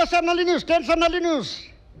तपाईँ समस्या नलिनुहोस्, टेन्सन नलिनुहोस्।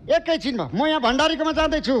 एकैछिनमा म यहाँ भण्डारीकोमा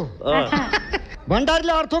जाँदैछु।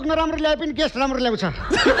 भण्डारीले अर्थोक नराम्रो ल्याए पनि ग्यास राम्रो ल्याउँछ।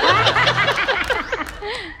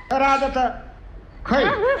 तर आज त खै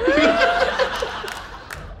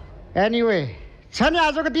एनिवे छ नि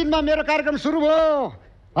आजको दिनमा मेरो कार्यक्रम सुरु भयो।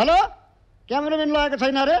 हेलो क्यामेराम्यान लगाएको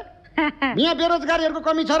छैन अरे? यहाँ बेरोजगारीहरूको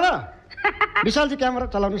कमी छ र? विशालजी क्यामेरा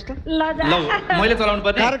चलाउनुहोस् त। ल मैले चलाउनु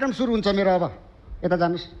पर्ने। कार्यक्रम सुरु हुन्छ मेरो अब। यता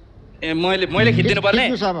जानुहोस्। ए मैले खिच्दिनु पर्ने।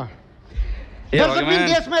 खिच्नुस् अब। दर्शकबिन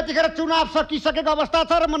देशमा यतिखेर चुनाव सकिसकेको अवस्था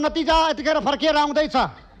छ र म नतिजा यतिखेर फर्किएर आउँदैछ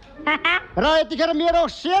र यतिखेर मेरो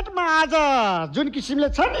सेटमा आज जुन किसिमले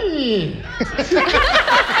छ नि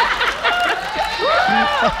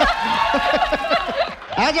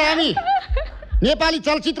आज हामी नेपाली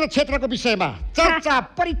चलचित्र क्षेत्रको विषयमा चर्चा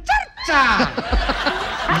परिचर्चा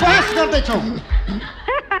बहस गर्दैछौँ।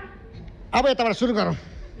 अब यताबाट सुरु गरौँ।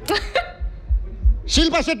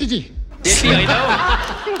 शिल्पा शेट्टीजी।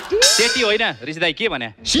 सेटी होइन ऋषि दाइ के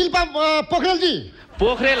भने? शिल्पा पोखरेलजी।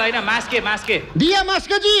 पोखरेल होइन मास्के। दिया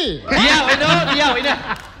मास्केजी। दिया होइन।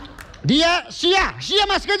 दिया सिया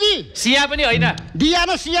मास्केजी। सिया पनि होइन। दिया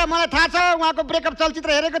न सिया मलाई थाहा छ, उहाँको ब्रेकअप चलचित्र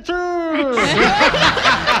हेरेको छु।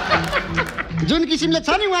 जुन किसिमले छ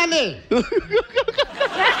नि उहाँले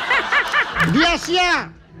दिया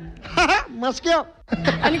सिया मस्क्यो।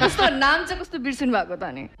 अनि कस्तो नाम चाहिँ कस्तो बिर्सिनु भएको त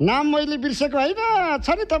नि? नाम मैले बिर्सेको होइन, छ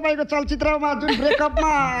नि तपाईँको चलचित्रमा जुन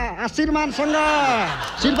ब्रेकअपमा श्रीमानसँग।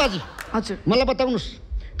 शिल्पाजी हजुर मलाई बताउनुहोस्,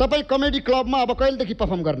 तपाईँ कमेडी क्लबमा अब कहिलेदेखि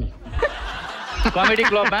पर्फर्म गर्ने? कमेडी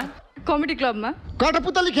क्लबमा? कमेडी क्लबमा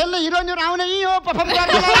कठपुतली खेल्ने हिरोइनहरू आउने यहीँ हो पर्फर्म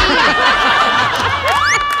गर्ने।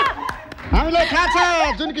 हामीलाई थाहा छ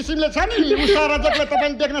जुन किसिमले छ नि उषा रजकले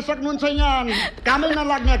तपाईँले देख्न सक्नुहुन्छ, यहाँ कामै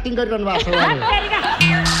नलाग्ने एक्टिङ गरिरहनु भएको छ।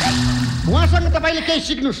 उहाँसँग तपाईँले केही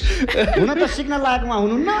सिक्नुहोस्। हुन त सिक्न लायक उहाँ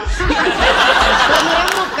हुनुहुन्न,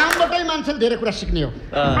 राम्रो कामबाटै मान्छेले धेरै कुरा सिक्ने हो।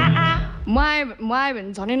 म आयो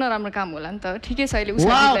भने झनै नराम्रो काम होला नि त। ठिकै छ अहिले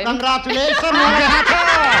वाउ कङ्ग्रेचुलेसन। मलाई थाहा छ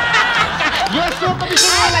यो सोको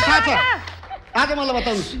विषयमा मलाई थाहा छ। आज मलाई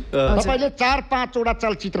बताउनुहोस्, तपाईँले 4-5 वटा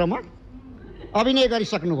चलचित्रमा अभिनय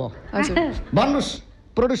गरिसक्नुभयो। भन्नुहोस्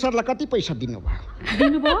प्रोड्युसरलाई कति पैसा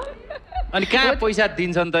दिनुभयो? अनि कहाँ पैसा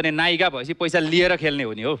दिन्छन् त नि? नायिका भएपछि पैसा लिएर खेल्ने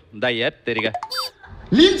हो नि हो दाइ यार तेरिका।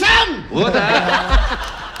 लिन्छन् हो त।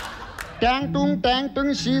 ट्याङ टुङ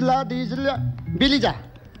सिला दिजला बिलिजा।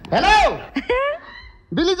 हेलो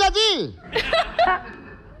बिलिजाजी,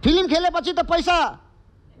 फिल्म खेलेपछि त पैसा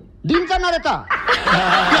दिन्छन् अरे त।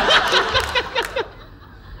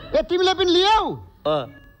 ए तिमीले पनि लियौ?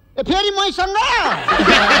 ए फेरि मैसँग?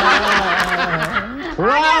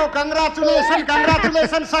 Wow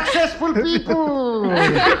congratulation successful people.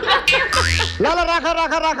 ल राख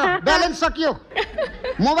ब्यालेन्स सकियो।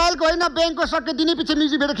 मोबाइलको होइन ब्याङ्कको सक्यो, दिने पछि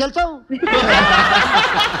music video खेल्छौ।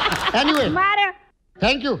 Anyway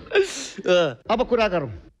thank you. अब कुरा गरौँ।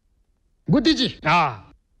 बुद्धिजी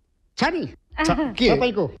छ नि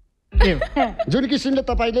तपाईँको जुन किसिमले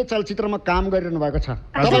तपाईँले चलचित्रमा काम गरिरहनु भएको छ,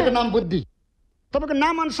 तपाईँको नाम बुद्धि। तपाईँको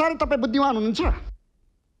नाम अनुसार तपाईँ बुद्धिमान हुनुहुन्छ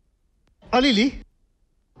अलिअलि।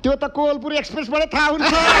 त्यो त कोलपुर एक्सप्रेसबाट थाहा हुन्छ।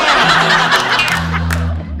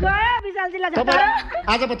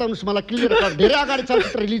 आज बताउनुहोस् मलाई क्लियर कर। धेरै अगाडि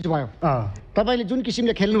चलचित्र रिलिज भयो, तपाईँले जुन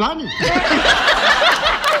किसिमले खेल्नु भयो नि।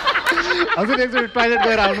 हजुर एकचोटि टोयलेट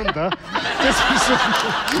गएर आउनु नि त।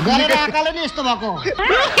 गरेर आकाले नै यस्तो भएको।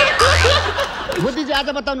 बुद्धिजी आज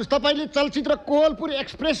बताउनुहोस्, तपाईँले चलचित्र कोलपुर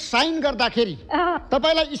एक्सप्रेस साइन गर्दाखेरि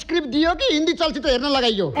तपाईँलाई स्क्रिप्ट दियो कि हिन्दी चलचित्र हेर्न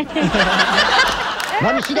लगाइयो?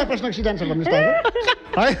 भन्नु सिधा प्रश्नको सिधा आन्सर भन्नुहोस् त।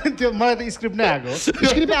 होइन त्यो मलाई त स्क्रिप्ट नै आएको।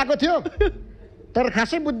 स्क्रिप्ट आएको थियो तर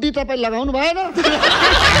खासै बुद्धि तपाईँ लगाउनु भएन।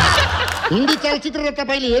 हिन्दी चलचित्र र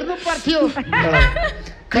तपाईँले हेर्नु पर्थ्यो।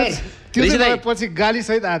 त्यो पछि गाली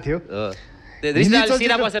सहित आएको थियो।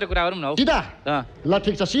 सिधा बसेर कुरा गरौँ न। सिधा ल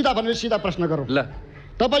ठिक छ, सिधा भनेर सिधा प्रश्न गरौँ। ल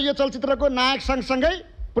तपाईँ यो चलचित्रको नायक सँगसँगै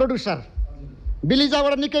प्रोड्युसर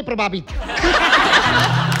बिलिजाबाट निकै प्रभावित।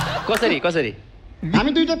 कसरी?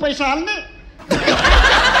 हामी दुईटै पैसा हाल्ने।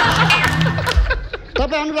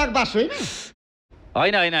 तपाईँ अनुराग बासु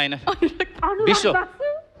होइन? विश्व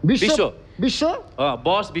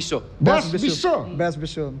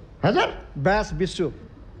हजुर ब्यास विश्व।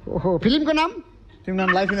 ओहो फिल्मको नाम? तिम्रो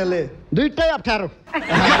नाम लाइफ इन एलए। दुईटै अप्ठ्यारो।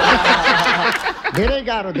 धेरै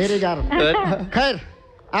गाह्रो। खैर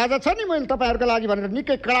आज छ नि मैले तपाईँहरूको लागि भनेर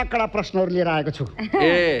निकै कडा प्रश्नहरू लिएर आएको छु।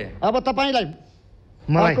 अब तपाईँलाई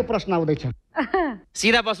अर्को प्रश्न आउँदैछ।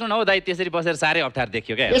 सिधा बस्नु न हौ दाइ, त्यसरी बसेर साह्रै अप्ठ्यारो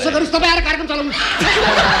देखियो क्या। यसो गर्नुहोस् तपाईँ आएर कार्यक्रम चलाउनुहोस्।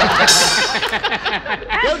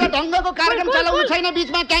 एउटा ढङ्गको कार्यक्रम चलाउनु छैन,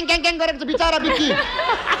 बिचमा क्याङ गरेको छ बिचरा बिकी।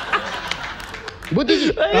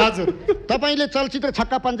 बुद्धिजी हजुर तपाईँले चलचित्र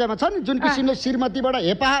छक्का पन्जामा छ नि जुन किसिमले श्रीमतीबाट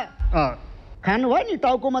हेपा खानुभयो नि,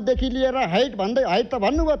 टाउकोमादेखि लिएर हाइट भन्दै, हाइट त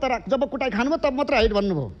भन्नुभयो तर जब कुटाइ खानुभयो तब मात्र हाइट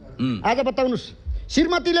भन्नुभयो। आज बताउनुहोस्,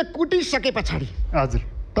 श्रीमतीले कुटिसके पछाडि हजुर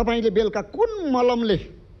तपाईँले बेलुका कुन मलमले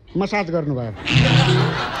मसाज गर्नुभयो?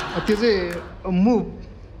 त्यो चाहिँ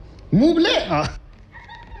मुभले।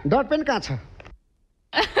 डट पेन कहाँ छ?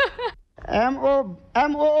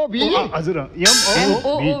 MOOV हजुर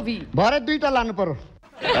MOOV भरे 2टा लानु पर्यो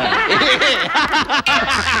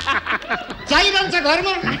चाहिरहन्छ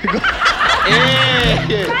घरमा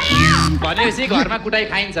भनेपछि घरमा कुटाइ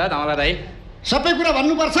खाइन्छ धमला दाइ सबै कुरा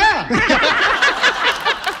भन्नुपर्छ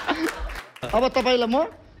अब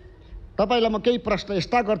तपाईँलाई म केही प्रश्न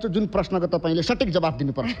यस्ता गर्छु जुन प्रश्नको तपाईँले सठिक जवाफ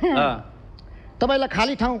दिनुपर्छ तपाईँलाई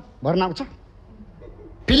खाली ठाउँ भर्न आउँछ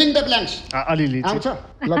फिलिङ द ब्ल्याङ्क्स अलिअलि आउँछ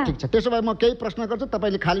ल ठिक छ त्यसो भए म केही प्रश्न गर्छु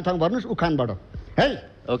तपाईँले खाली ठाउँ भर्नुहोस् उखानबाट है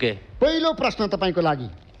ओके पहिलो प्रश्न तपाईँको लागि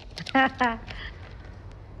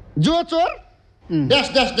जो चोर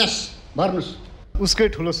ड्यास ड्यास ड्यास भर्नुहोस् उसकै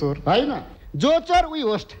ठुलो स्वर होइन जो चोर उही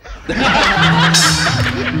होस्ट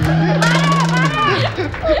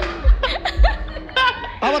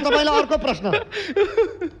अब तपाईँलाई अर्को प्रश्न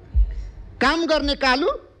काम गर्ने कालु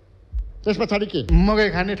त्यस पछाडि के मकै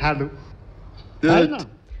खाने ठाडु होइन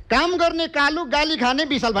काम गर्ने कालु गाली खाने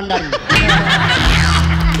विशाल भण्डारी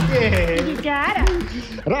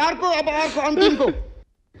र अर्को अन्तिमको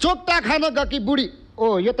चोक्टा खान गएकी बुढी ओ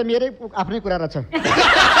यो त मेरै आफ्नै कुरा रहेछ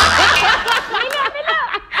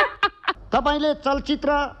तपाईँले चलचित्र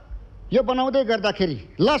यो बनाउँदै गर्दाखेरि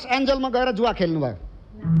लस एन्जलमा गएर जुवा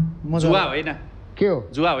खेल्नुभयो जुवा होइन के हो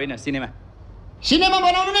जुवा होइन सिनेमा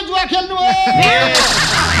बनाउनु नै जुवा खेल्नु हो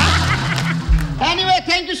anyway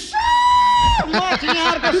thank you so much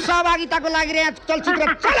यहाँहरूको सहभागिताको लागि यहाँ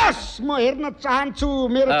चलचित्र चलोस् म हेर्न चाहन्छु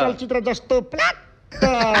मेरो चलचित्र जस्तो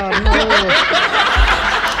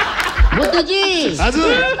बुद्धिजी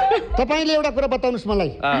हजुर तपाईँले एउटा कुरा बताउनुहोस्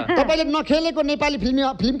मलाई तपाईँले नखेलेको नेपाली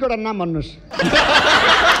फिल्मको एउटा नाम भन्नुहोस्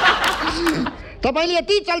तपाईँले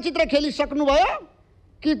यति चलचित्र खेलिसक्नुभयो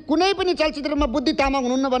कि कुनै पनि चलचित्रमा बुद्धि तामाङ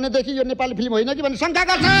हुनुहुन्न भन्नेदेखि यो नेपाली फिल्म होइन कि भन्ने शङ्का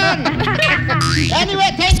गर्छन् anyway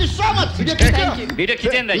thank you so much video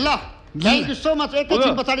खिचेन दाइ ल थ्याङ्क यू सो मच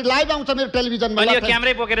एकैछिन पछाडि लाइभ आउँछ मेरो टेलिभिजनमा अनि यो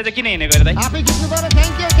क्यामेरै बोकेर चाहिँ किन हिँडेको दाइ आफै खिच्नु पर्यो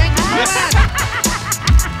थ्याङ्क यू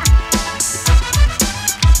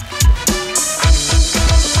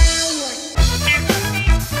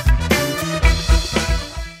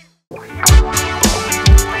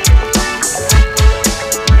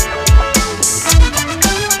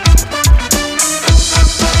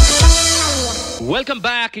वेलकम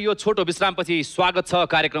ब्याक यो छोटो विश्रामपछि स्वागत छ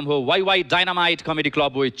कार्यक्रम हो why why Dynamite comedy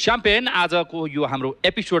club with champion आजको यो हाम्रो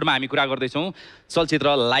एपिसोडमा हामी कुरा गर्दैछौँ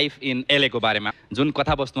चलचित्र लाइफ इन एलए को बारेमा जुन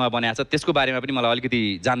कथावस्तुमा बनाएको छ त्यसको बारेमा पनि मलाई अलिकति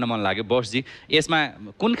जान्न मन लाग्यो बसजी यसमा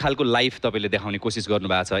कुन खालको लाइफ तपाईँले देखाउने कोसिस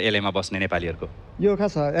गर्नुभएको छ एलएमा बस्ने नेपालीहरूको यो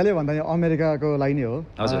खास एलए भन्दा अमेरिकाको लागि नै हो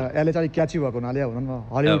एलए चाहिँ क्याची भएको हुनाले भनौँ न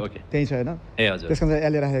हलिउड त्यही छ होइन त्यस कारण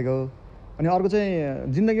एलए राखेको अनि अर्को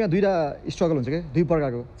चाहिँ जिन्दगीमा दुईवटा स्ट्रगल हुन्छ क्या दुई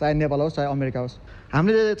प्रकारको चाहे नेपाल होस् चाहे अमेरिका होस्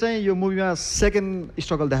हामीले चाहिँ यो मुभीमा सेकेन्ड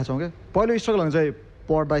स्ट्रगल देखाएको छौँ क्या पहिलो स्ट्रगल भने चाहिँ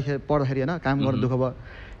पढ्दाखेरि होइन काम गर्न दुःख भयो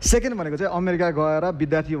सेकेन्ड भनेको चाहिँ अमेरिका गएर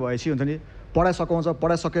विद्यार्थी भएपछि हुन्छ नि पढाइ सकाउँछ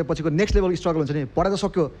पढाइ सकेपछिको नेक्स्ट लेभल स्ट्रगल हुन्छ नि पढाइ त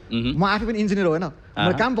सक्यो म आफै पनि इन्जिनियर होइन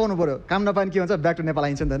मैले काम पाउनु पऱ्यो काम नपाएन के भन्छ ब्याक टु नेपाल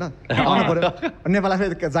आइन्छ नि त होइन आउनु पऱ्यो नेपाल आफै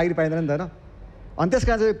जागिर पाइँदैन नि त होइन अनि त्यस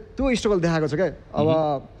कारण चाहिँ त्यो स्ट्रगल देखाएको छ क्या अब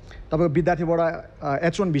तपाईँको विद्यार्थीबाट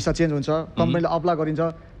H1 भिसा चेन्ज हुन्छ कम्पनीले अप्लाई गरिन्छ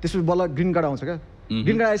त्यसपछि बल्ल ग्रिन कार्ड आउँछ क्या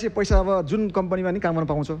ग्रिन कार्ड आएपछि पैसा अब जुन कम्पनीमा नि काम गर्न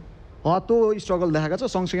पाउँछ त्यो स्ट्रगल देखाएको छ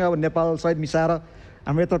सँगसँगै अब नेपाल सहित मिसाएर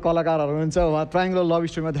हाम्रो यत्रो कलाकारहरू हुन्छ उहाँ ट्रायङ्गुलर लभ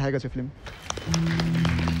स्टोरीमा देखाएको छ फिल्म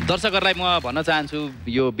दर्शकहरूलाई म भन्न चाहन्छु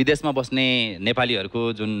यो विदेशमा बस्ने नेपालीहरूको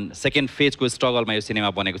जुन सेकेन्ड फेजको स्ट्रगलमा यो सिनेमा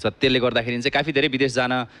बनेको छ त्यसले गर्दाखेरि चाहिँ काफी धेरै विदेश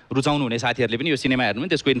जान रुचाउनु हुने साथीहरूले पनि यो सिनेमा हेर्नु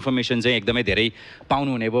त्यसको इन्फर्मेसन चाहिँ एकदमै धेरै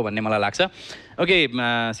पाउनुहुने भयो भन्ने मलाई लाग्छ ओके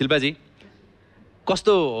शिल्पाजी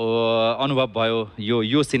कस्तो अनुभव भयो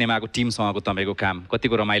यो सिनेमाको टिमसँगको तपाईँको काम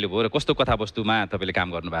कतिको रमाइलो भयो र कस्तो कथावस्तुमा तपाईँले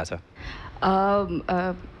काम गर्नुभएको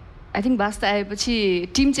छ आई थिङ्क वास्ता आएपछि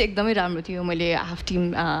टिम चाहिँ एकदमै राम्रो थियो मैले हाफ टिम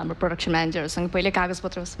हाम्रो प्रोडक्सन म्यानेजरहरूसँग पहिले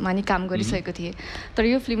कागजपत्रमा नि काम गरिसकेको थिएँ तर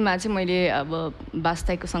यो फिल्ममा चाहिँ मैले अब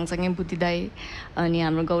वास्ताको सँगसँगै बुद्धि दाई अनि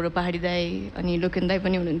हाम्रो गौरव पहाडी दाई अनि लोकेन दाई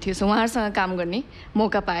पनि हुनुहुन्थ्यो सो उहाँहरूसँग काम गर्ने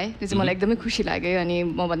मौका पाएँ त्यो चाहिँ मलाई एकदमै खुसी लाग्यो अनि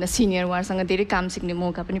मभन्दा सिनियर उहाँहरूसँग धेरै काम सिक्ने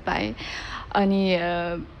मौका पनि पाएँ अनि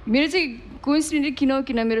मेरो चाहिँ कोइन्सिडेन्टली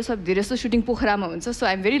किन मेरो सब धेरै जस्तो सुटिङ पोखरामा हुन्छ so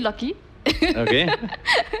I am very lucky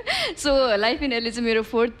so life in LA चाहिँ मेरो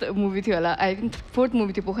फोर्थ मुभी थियो होला आई थिङ्क फोर्थ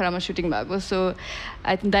मुभी थियो पोखरामा सुटिङ भएको सो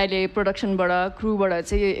आई थिङ्क दाइले प्रोडक्सनबाट क्रुबाट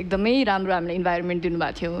चाहिँ एकदमै राम्रो हामीले इन्भाइरोमेन्ट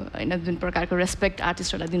दिनुभएको थियो होइन जुन प्रकारको रेस्पेक्ट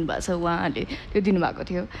आर्टिस्टहरूलाई दिनुभएको छ उहाँहरूले त्यो दिनुभएको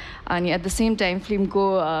थियो अनि एट द सेम टाइम फिल्मको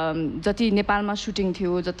जति नेपालमा सुटिङ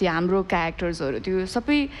थियो जति हाम्रो क्यारेक्टर्सहरू थियो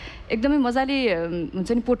सबै एकदमै मजाले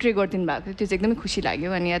हुन्छ नि पोर्ट्रे गरिदिनु भएको थियो त्यो चाहिँ एकदमै खुसी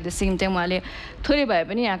लाग्यो अनि एट द सेम टाइम उहाँले थोरै भए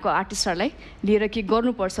पनि यहाँको आर्टिस्टहरूलाई लिएर के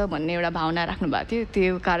गर्नुपर्छ भन्ने एउटा भावना राख्नु भएको थियो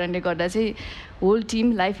त्यो कारणले गर्दा चाहिँ होल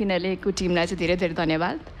टिम लाइफ इन एलएको टिमलाई चाहिँ धेरै धेरै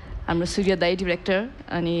धन्यवाद हाम्रो सूर्य दाई डिरेक्टर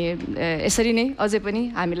अनि यसरी नै अझै पनि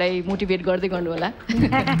हामीलाई मोटिभेट गर्दै गर्नु होला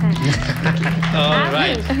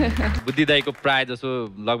बुद्धि दाईको प्राय जसो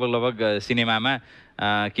लगभग सिनेमामा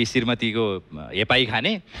कि श्रीमतीको हेपाई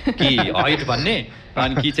खाने कि हाइट भन्ने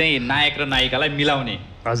अनि कि चाहिँ नायक र नायिकालाई मिलाउने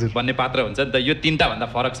भन्ने पात्र हुन्छ नि त यो तीनटा भन्दा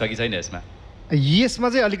फरक छ कि छैन यसमा यसमा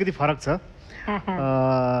चाहिँ अलिकति फरक छ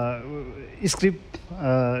स्क्रिप्ट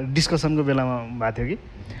डिस्कसनको बेलामा भएको थियो कि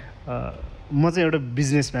म चाहिँ एउटा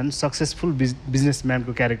बिजनेसम्यान सक्सेसफुल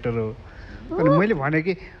बिजनेसम्यानको क्यारेक्टर हो अनि मैले भने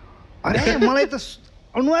कि अरे मलाई त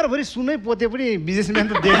अनुहारभरि सुनै पोते पनि बिजनेसम्यान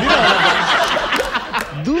त देख्दिनँ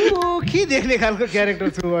दुखी देख्ने खालको क्यारेक्टर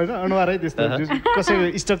छु होइन अनुहारै त्यस्तो कसैको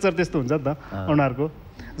स्ट्रक्चर त्यस्तो हुन्छ नि त अनुहारको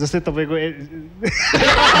जस्तै तपाईँको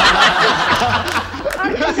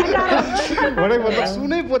मतलब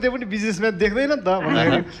सुनै पोते पनि बिजनेसम्यान देख्दैन नि त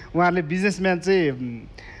भन्दाखेरि उहाँहरूले बिजनेसम्यान चाहिँ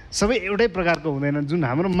सबै एउटै प्रकारको हुँदैन जुन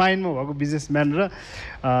हाम्रो माइन्डमा भएको बिजनेसम्यान र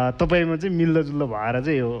तपाईँमा चाहिँ मिल्दोजुल्दो भएर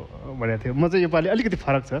चाहिँ यो भनेको थियो म चाहिँ योपालि अलिकति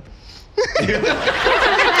फरक छ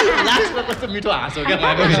लास्टमा कस्तो मिठो हाँसो क्या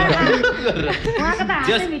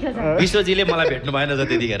विश्वजीले मलाई भेट्नु भएन त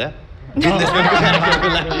त्यतिखेर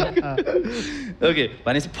ओके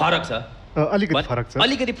भनेपछि फरक छ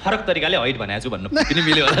अलिकति फरक तरिकाले हाइट भनेको छु भन्नु पनि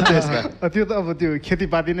मिल्यो होला त्यसमा त्यो त अब त्यो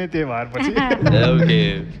खेतीपाती नै त्यही भएर पछि ओके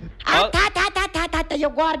यो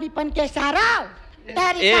गर्मी पनि के साह्रो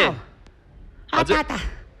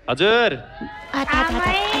हजुर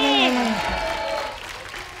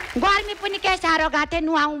गर्मी पनि के साह्रो गाथे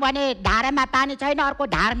नुहाउँ भने धारामा पानी छैन अर्को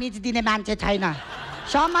धार मिचिदिने मान्छे छैन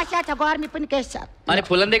समस्या छ गर्मी पनि के छ अनि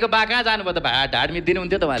फुलन्देको बा कहाँ जानुभयो त ढाड मिचिदिनु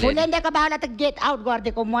हुन्थ्यो त उहाँले फुलन्देको बालाई त गेट आउट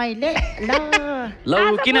गरिदिएको मैले ल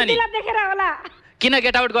किन नि किन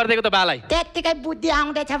गेट आउट गरिदिएको त बालाई त्यत्तिकै बुद्धि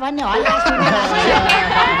आउँदैछ भन्ने हल्ला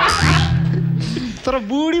तर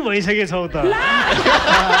बुढी भइसकेछौ त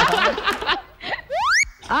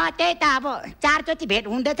त्यही त अब चारचोटि भेट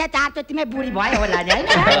हुँदैछ चारचोटिमै बुढी भयो होला नि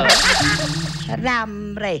होइन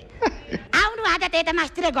राम्रै आउनु आज त्यही त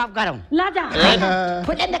मास्तिरै गफ गरौँ ल जा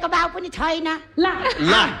फुलेन्देको बाउ पनि छैन ल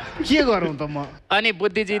के गरौँ त म अनि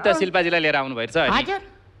बुद्धिजी त शिल्पाजीलाई लिएर आउनु भएछ हजुर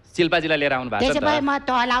शिल्पाजीलाई लिएर आउनु भएको छ त्यसै भए म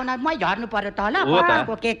तल आउन मै झर्नु पर्यो तल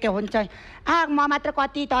अर्को के हुन्छ म मात्र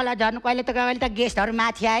कति तल झर्नु कहिले त गेस्टहरू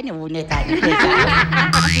माथि आयो नि हुने त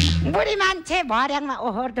बुढी मान्छे भर्याङमा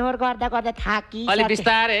ओहोर दोहोर गर्दा गर्दा थाकी अलि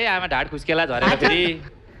बिस्तारै आमा ढाड खुस्केला झरेर फेरि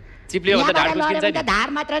चिप्लियो भने त ढाड खुस्किन्छ नि धार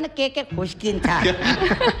मात्र न के खुस्किन्छ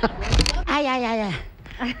आया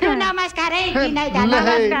नमस्कार है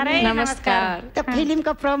नमस्कार त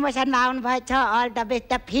फिल्मको प्रमोसनमा आउनु भएछ अल द बेस्ट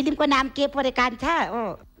त फिल्मको नाम के परे कान्छ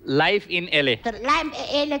लाइफ इन एले लाइफ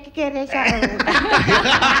एले के रहेछ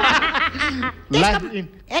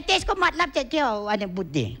त्यसको मतलब चाहिँ के हो अनि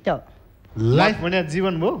बुद्धि त लाइफ भने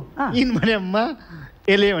जीवन भयो इन भने मा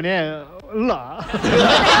एले भने ल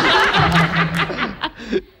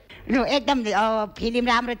एकदम फिल्म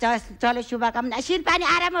राम्रो चलो शुभकामना शिल्पा नि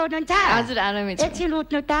आराम हुनुहुन्छ हजुर आरामै छ एकछिन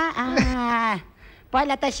उठ्नु त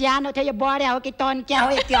पहिला त सानो थियो यो बढ्या हो कि तन्क्या हो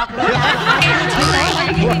यति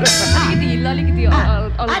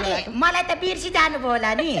मलाई त बिर्सी जानुभयो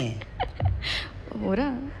होला नि हो र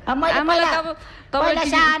पहिला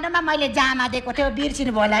सानोमा मैले जामा दिएको थियो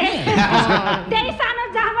बिर्सिनु भयो होला नि त्यही सानो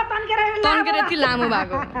जामा तन्केर यति लामो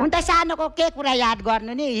भएको हुन त सानोको के कुरा याद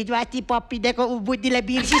गर्नु नि हिजो अस्ति पप्पी दिएको ऊ बुद्धिलाई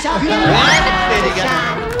बिर्सिसक्यो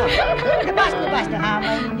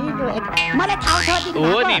मलाई थाहा छ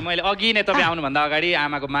हो नि मैले अघि नै तपाईँ आउनुभन्दा अगाडि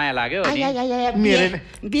आमाको माया लाग्यो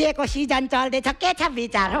बिहेको सिजन चल्दैछ के छ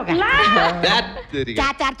विचार हो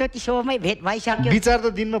चार चोटि सोमै भेट भइसक्यो विचार त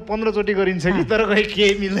दिनमा 15 चोटि गरिन्छ कि तर खै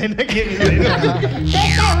केही मिल्दैन त्यस्तै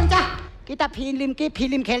हुन्छ कि त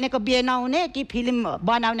फिल्म खेल्नेको बिहे नहुने कि फिल्म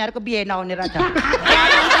बनाउनेहरूको बिहे नहुने रहेछ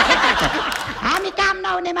हामी काम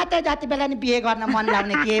नहुने मात्रै जति बेला नि बिहे गर्न मन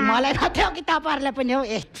लाग्ने के मलाई मात्रै हो कि तपाईँहरूलाई पनि हो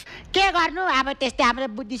के गर्नु अब त्यस्तै हाम्रो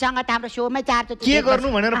बुद्धिसँग त हाम्रो सोमै चारचोटि के गर्नु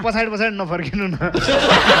भनेर पछाडि नफर्किनु न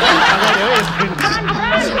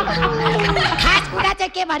खास कुरा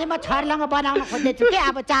चाहिँ के भने म छर्लङ्ग बनाउन खोज्दैछु कि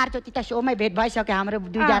अब चारचोटि त सोमै भेट भइसक्यो हाम्रो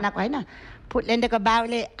दुईजनाको होइन फुलेन्देको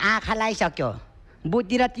बाउले आँखा लगाइसक्यो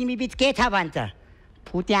बुद्धि र तिमी बिच के छ भन्छ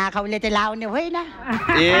फुटे आँखाले चाहिँ लाउने होइन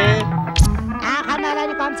आँखा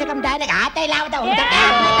नलाउने कमसेकम डाइरेक्ट हातै लाउँदा हुन्छ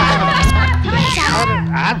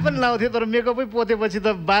हात पनि लाउँथ्यो तर मेकअपै पोतेपछि त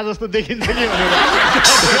बा जस्तो देखिन्छ नि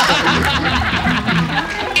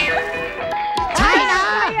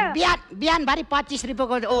बिहानभरि 25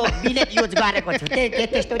 रुपियाँको बिलेट युज गरेको छु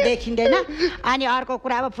त्यस्तो देखिँदैन अनि अर्को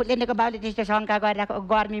कुरा अब फुलेन्देको बाउले त्यस्तो शङ्का गरिरहेको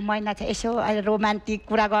गर्मी महिना छ यसो अहिले रोमान्टिक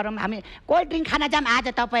कुरा गरौँ हामी कोल्ड ड्रिङ्क खान जाऊँ आज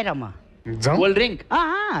तपाईँ र म कोल्ड ड्रिङ्क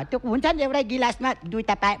त्यो हुन्छ नि एउटै गिलासमा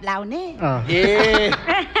दुईटा पाइप लाउने ए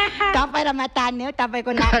तपाईँ र म तान्ने हो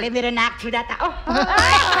तपाईँको नाकले मेरो नाक छुँदा त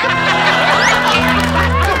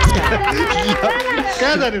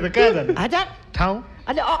कहाँ जाने त कहाँ जाने हजुर ठाउँ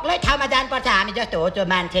अझ अग्लै ठाउँमा जानुपर्छ हामी जस्तो हो त्यो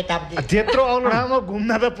मान्छे त्यत्रो अग्लो ठाउँमा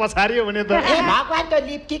घुम्न त पछाडि हो भने त भगवान् त्यो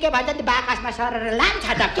लिप्टी के भन्छ नि बाकसमा सरेर लान्छ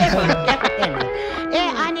त के ए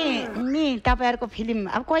अनि नि तपाईँहरूको फिल्म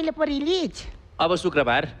अब कहिले पो रिलिज अब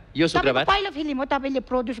शुक्रबार यो शुक्रबार पहिलो फिल्म हो तपाईँले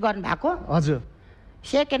प्रोड्युस गर्नु भएको हजुर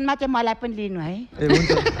सेकेन्डमा चाहिँ मलाई पनि लिनु है ए हुन्छ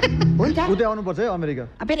हुन्छ उतै आउनुपर्छ है अमेरिका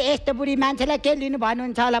फेरि यस्तो बुढी मान्छेलाई के लिनु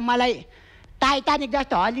भन्नुहुन्छ होला मलाई टाइटानिक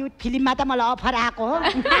जस्तो हलिउड फिल्ममा त मलाई अफर आएको हो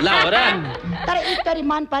तर इतरी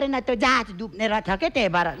मन परेन त्यो जहाज डुब्ने रहेछ के त्यही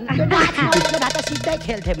भएर त सिधै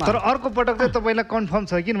खेल्थेँ म तर अर्को पटक चाहिँ तपाईँलाई कन्फर्म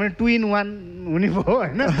छ किनभने 2 in 1 हुने भयो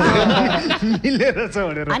होइन मिलेर छ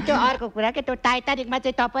भनेर अनि त्यो अर्को कुरा के त्यो टाइटानिकमा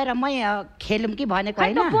चाहिँ तपाईँ र मै खेलौँ कि भनेको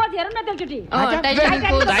होइन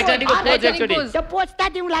त्यो पोज त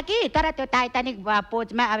दिउँला कि तर त्यो टाइटानिक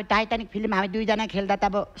पोजमा अब टाइटानिक फिल्म हामी दुईजना खेल्दा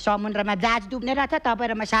त अब समुद्रमा जहाज डुब्ने रहेछ तपाईँ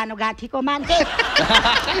र म सानो गाँठीको मान्छे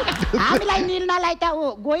हामीलाई निल्नलाई त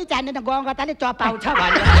ऊ गोही चाहिने त गङ्गताले चपाउँछ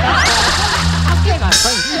भन्यो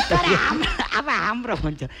तर अब हाम्रो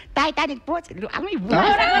हुन्छ टाइटानिक पोज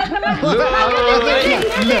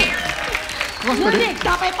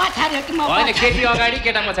तपाईँ पछाडि हो कि म केटी अगाडि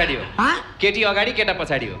केटा पछाडि हो केटी अगाडि केटा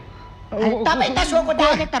पछाडि हो तपाईँ त सोको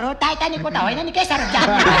डाइरेक्टर हो टाइटानिकको त होइन नि के साह्रो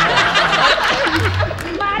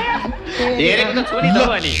हेरेको त छोरी त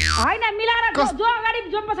अनि होइन मिलाएर जो अगाडि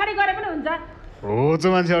जो पछाडि गरे पनि हुन्छ हो जो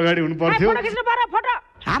मान्छे अगाडि हुनु पर्थ्यो फोटो खिच्नु पर्यो फोटो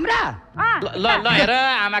हाम्रा ल ल हेर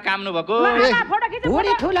आमा काम्नु भएको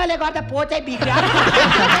भुँडी ठुलोले गर्दा पोचै बिग्रियो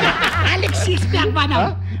अलिक सिक्स प्याक बनाऊ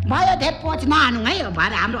भयो धेरै पोच नहानु है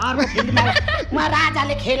भएर हाम्रो अर्को फिल्ममा उहाँ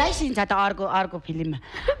राजाले खेलाइसिन्छ त अर्को फिल्ममा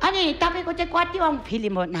अनि तपाईँको चाहिँ कति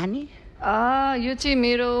फिल्म हो नानी यो चाहिँ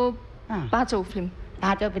मेरो पाँचौँ फिल्म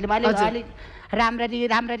अलिक राम्ररी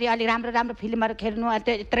अलिक राम्रो फिल्महरू खेल्नु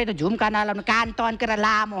यत्रै त झुम्का नलाउनु कान तन्केर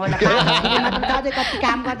लामो होला अझै कति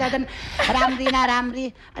काम गर्दा झन् राम्री नराम्री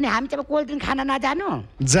अनि हामी चाहिँ कोल्ड ड्रिङ्क खान नजानु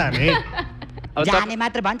जाने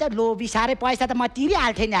मात्र भन्छ लोभी साह्रै पैसा त म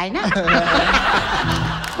तिरिहाल्थेँ नि होइन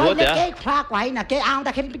केही खुवाएको होइन केही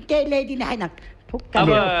आउँदाखेरि केही ल्याइदिने होइन अब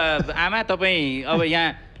आमा तपाईँ अब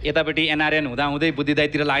यहाँ यतापट्टि एनआरएन हुँदै बुद्धि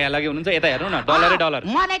दाइतिर लागि हुनुहुन्छ यता हेर्नु न डलरै डलर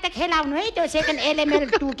मलाई त खेलाउनु है त्यो सेकेन्ड एलएमएल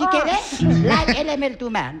 2 कि के रे लाइक एलएमएल 2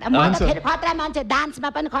 मा म त फेरि खतरा मान्छे डान्समा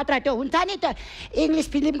पनि खतरा त्यो हुन्छ नि त्यो इङ्ग्लिस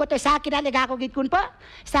फिल्मको त्यो साकिराले गाएको गीत कुन पो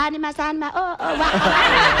सानीमा ओ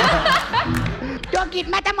त्यो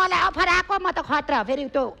गीतमा त मलाई अफर आएको म त खतरा फेरि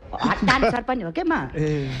त्यो डान्सर पनि हो के म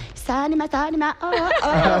सानीमा ओ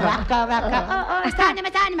वाक्का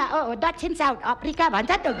सानीमा ओ दक्षिण साउथ अफ्रिका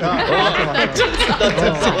भन्छ त्यो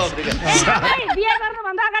बिहे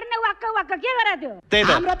गर्नुभन्दा अगाडि नै वाक्क वाक्क के गरे त्यो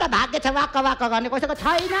हाम्रो त भाग्य छ वाक्क वाक्क गर्ने कसैको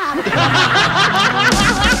छैन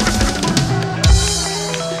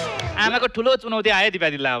आमाको ठुलो चुनौती आयो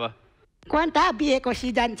दिपादिलाई अब कोन त बिहेको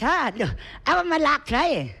सिजन छ अब म लाग्छ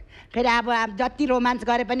है फेरि अब जति रोमान्स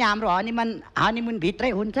गरे पनि हाम्रो हनीमुन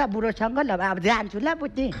भित्रै हुन्छ बुढोसँग ल अब जान्छु ल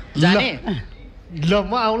बुद्धि जाने ल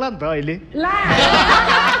म आउला नि त अहिले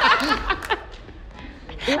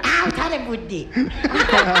आउँछ रे बुद्धि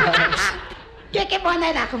के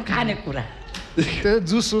बनाइराखौँ खानेकुरा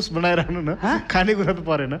जुस बनाइराख्नु न खानेकुरा त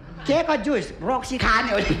परेन के को जुस रक्सी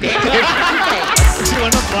खाने हो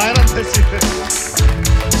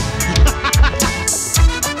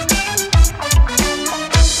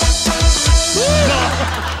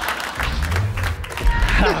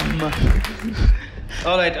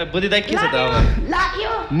अलराइट बुद्धि दाइ के छ त अब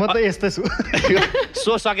म त यस्तै छु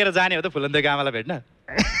सो सकेर जाने हो त फुलन्देको आमालाई भेट्न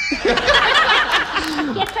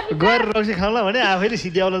गएर रक्सी खाउँला भने आफैले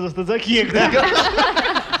सिध्याउला जस्तो छ के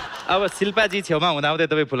अब शिल्पाजी छेउमा हुँदाहुँदै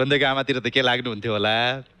तपाईँ फुलन्देको आमातिर त के लाग्नुहुन्थ्यो होला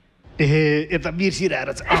ए यता बिर्सिरहेर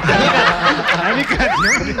छ हामी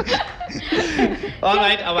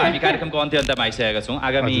अलराइट अब हामी कार्यक्रमको अन्त्यमा आइसकेका छौँ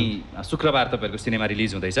आगामी शुक्रबार तपाईँहरूको सिनेमा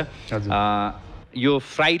रिलिज हुँदैछ यो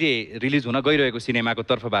फ्राइडे रिलिज हुन गइरहेको सिनेमाको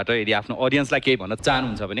तर्फबाट यदि आफ्नो अडियन्सलाई केही भन्न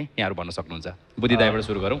चाहनुहुन्छ भने यहाँहरू भन्न सक्नुहुन्छ बुद्धि दाइबाट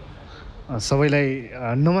सुरु गरौँ सबैलाई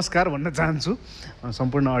नमस्कार भन्न चाहन्छु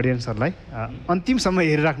सम्पूर्ण अडियन्सहरूलाई अन्तिमसम्म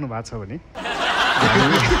हेरिराख्नु भएको छ भने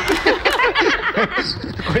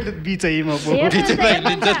कहिले बिचैमा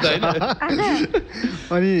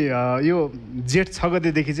अनि यो जेठ 6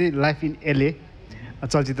 गतेदेखि चाहिँ लाइफ इन एलए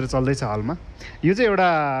चलचित्र चल्दैछ हलमा यो चाहिँ एउटा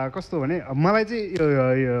कस्तो भने मलाई चाहिँ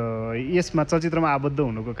यसमा चलचित्रमा आबद्ध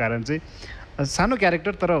हुनुको कारण चाहिँ सानो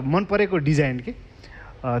क्यारेक्टर तर मन परेको डिजाइन के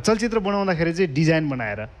चलचित्र बनाउँदाखेरि चाहिँ डिजाइन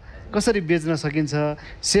बनाएर कसरी बेच्न सकिन्छ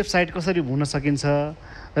सेफ साइड कसरी हुन सकिन्छ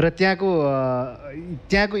र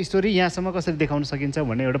त्यहाँको स्टोरी यहाँसम्म कसरी देखाउन सकिन्छ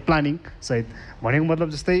भन्ने एउटा प्लानिङ सहित भनेको मतलब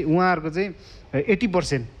जस्तै उहाँहरूको चाहिँ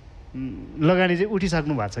 80% लगानी चाहिँ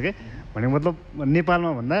उठिसक्नु भएको छ क्या भनेको मतलब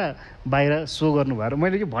नेपालमा भन्दा बाहिर सो गर्नुभयो र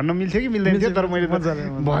मैले के भन्न मिल्थ्यो कि मिल्दैन थियो तर मैले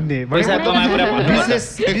भनिदिएँ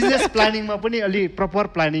बिजनेस प्लानिङमा पनि अलि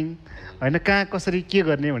प्रपर प्लानिङ होइन कहाँ कसरी के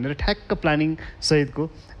गर्ने भनेर ठ्याक्क प्लानिङ सहितको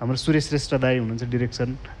हाम्रो सुरेश श्रेष्ठ दाई हुनुहुन्छ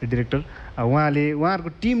डिरेक्टर उहाँहरूको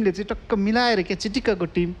टिमले चाहिँ टक्क मिलाएर क्या चिटिक्कको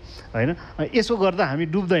टिम होइन यसो गर्दा हामी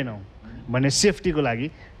डुब्दैनौँ भन्ने सेफ्टीको लागि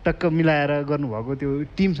टक्क मिलाएर गर्नुभएको त्यो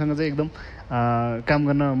टिमसँग चाहिँ एकदम काम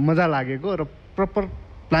गर्न मजा लागेको र प्रपर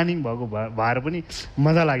प्लानिङ भएको भएर पनि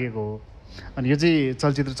मजा लागेको हो अनि यो चाहिँ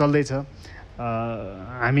चलचित्र चल्दैछ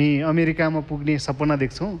हामी अमेरिकामा पुग्ने सपना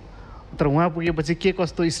देख्छौँ तर वहाँ पुगेपछि के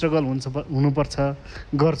कस्तो स्ट्रगल हुनुपर्छ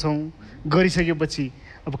गर्छौँ गरिसकेपछि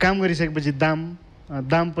अब काम गरिसकेपछि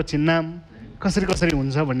दाम पछि नाम कसरी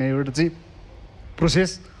हुन्छ भन्ने एउटा चाहिँ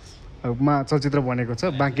प्रोसेसमा चलचित्र बनेको छ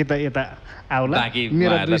बाँकी त यता आउला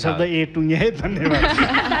मेरो 2 शब्द टुङ्ग्याए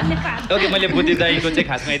धन्यवाद ओके मैले बुद्धि दाइको चाहिँ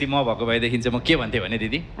खासमा यदि म भएको भएदेखि चाहिँ म के भन्थेँ भने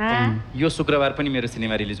दिदी यो शुक्रबार पनि मेरो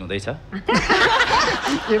सिनेमा रिलिज हुँदैछ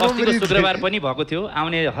अस्तिको शुक्रबार पनि भएको थियो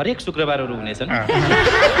आउने हरेक शुक्रबारहरू हुनेछन्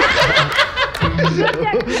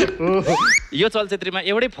यो चलचित्रमा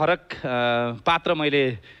एउटै फरक पात्र मैले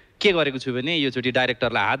के गरेको छु भने योचोटि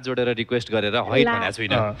डाइरेक्टरलाई हात जोडेर रिक्वेस्ट गरेर हैट भनेको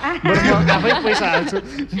छुइनँ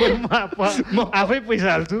आफै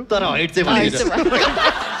पैसा हाल्छु तर हैट चाहिँ भनिदिनु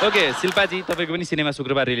ओके शिल्पाजी तपाईँको पनि सिनेमा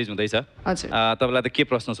शुक्रबार रिलिज हुँदैछ तपाईँलाई त के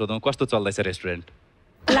प्रश्न सोधौँ कस्तो चल्दैछ रेस्टुरेन्ट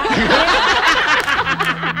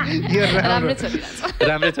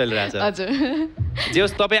राम्रै चलिरहेछ जे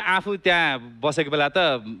होस् तपाईँ आफू त्यहाँ बसेको बेला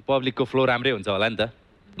त पब्लिकको फ्लो राम्रै हुन्छ होला नि त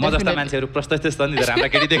म जस्ता मान्छेहरू प्रशस्त नि त राम्रा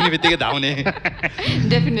केटी देख्ने बित्तिकै धाउने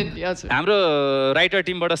डेफिनेटली हजुर हाम्रो राइटर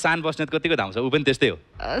टिमबाट सान बस्नेत कतिको धाउँछ ऊ पनि त्यस्तै हो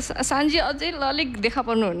सान्जी अझै अलिक देखा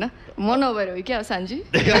पर्नुहुन्न म नभएर हो क्या सान्जी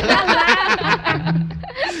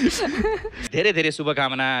धेरै धेरै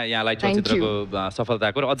शुभकामना यहाँलाई चलचित्रको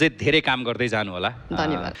सफलताको र अझै धेरै काम गर्दै जानु होला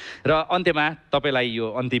धन्यवाद र अन्त्यमा तपाईँलाई यो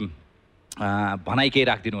अन्तिम भनाइ केही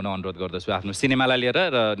राखिदिनु हुन अनुरोध गर्दछु आफ्नो सिनेमालाई लिएर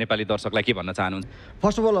र नेपाली दर्शकलाई के भन्न चाहनुहुन्छ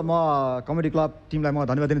फर्स्ट अफ अल म कमेडी क्लब टिमलाई म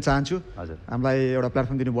धन्यवाद दिन चाहन्छु हजुर हामीलाई एउटा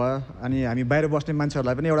प्लेटफर्म दिनुभयो अनि हामी बाहिर बस्ने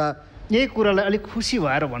मान्छेहरूलाई पनि एउटा यही कुरालाई अलिक खुसी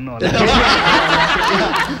भएर भन्नु होला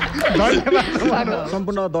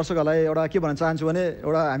सम्पूर्ण दर्शकहरूलाई एउटा के भन्न चाहन्छु भने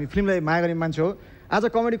एउटा हामी फिल्मलाई माया गर्ने मान्छे हो आज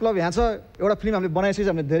कमेडी क्लब यहाँ छ एउटा फिल्म हामीले बनाइसकेपछि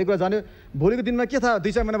हामीले धेरै कुरा जान्यो भोलिको दिनमा के थाहा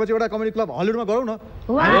 2-4 महिनापछि एउटा कमेडी क्लब हलिउडमा गरौँ न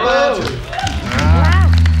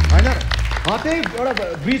होइन त्यही एउटा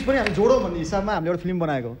ब्रिज पनि हामी जोडौँ भन्ने हिसाबमा हामीले एउटा फिल्म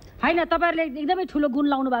बनाएको होइन तपाईँहरूले एकदमै ठुलो गुण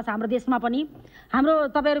लाउनु भएको छ हाम्रो देशमा पनि हाम्रो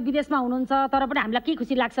तपाईँहरू विदेशमा हुनुहुन्छ तर पनि हामीलाई के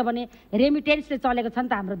खुसी लाग्छ भने रेमिटेन्सले चलेको छ नि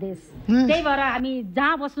त हाम्रो देश त्यही भएर हामी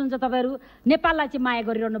जहाँ बस्नुहुन्छ तपाईँहरू नेपाललाई चाहिँ माया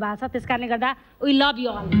गरिरहनु भएको छ त्यस कारणले गर्दा we love you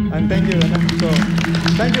all thank you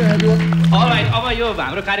everyone all right अब यो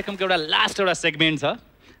हाम्रो कार्यक्रमको एउटा लास्ट एउटा सेगमेन्ट छ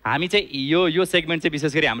हामी चाहिँ यो सेगमेन्ट चाहिँ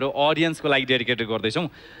विशेष गरी हाम्रो अडियन्सको लागि डेडिकेटेड गर्दैछौँ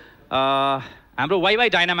हाम्रो वाइ वाइ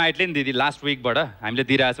डाइनामाइटले नि दिदी लास्ट विकबाट हामीले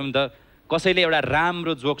दिइरहेछौँ नि त कसैले एउटा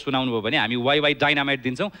राम्रो जोक सुनाउनु भयो भने हामी वाइ वाइ डाइनामाइट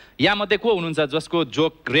दिन्छौँ यहाँ मध्ये को हुनुहुन्छ जसको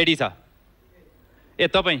जोक रेडी छ ए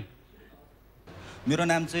तपाईँ मेरो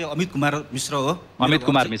नाम चाहिँ अमित कुमार मिश्र हो अमित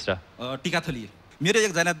कुमार मिश्र टिकाथली मेरो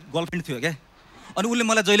एकजना गर्लफ्रेन्ड थियो क्या अनि उसले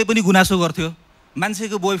मलाई जहिले पनि गुनासो गर्थ्यो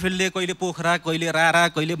मान्छेको बोयफ्रेन्डले कहिले पोखरा कहिले रारा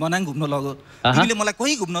कहिले मनाङ घुम्न लग्यो तिमीले मलाई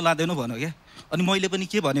कहीँ घुम्न लाँदैनौ भन्यो क्या अनि मैले पनि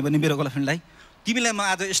के भने मेरो गर्लफ्रेन्डलाई तिमीलाई म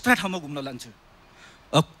आज एक्स्ट्रा ठाउँमा घुम्न लान्छु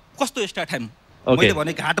कस्तो एक्स्ट्रा टाइम मैले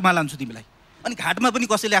भने घाटमा लान्छु तिमीलाई अनि घाटमा पनि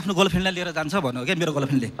कसैले आफ्नो गर्लफ्रेन्डलाई लिएर जान्छ भन्यो क्या मेरो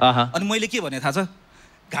गर्लफ्रेन्डले अनि मैले के भने थाहा छ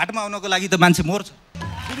घाटमा आउनको लागि त मान्छे मर्छ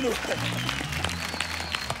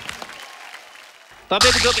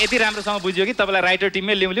तपाईँको जोक यति राम्रोसँग बुझ्यो कि तपाईँलाई राइटर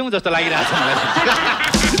टिममै ल्याउँ जस्तो लागिरहेको छ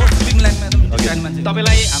मलाई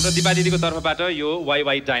तपाईँलाई हाम्रो दिपा दिदीको तर्फबाट यो वाइ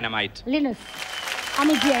वाइ डाइनामाइट लिनुहोस्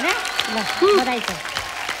अमितजी हैन ल बधाई छ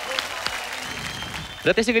र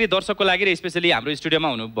त्यसै गरी दर्शकको लागि र स्पेसली हाम्रो स्टुडियोमा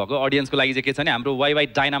हुनुभएको अडियन्सको लागि चाहिँ के छ भने हाम्रो वाइ वाइ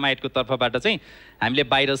डाइनामाइटको तर्फबाट चाहिँ हामीले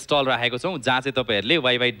बाहिर स्टल राखेको छौँ जहाँ चाहिँ तपाईँहरूले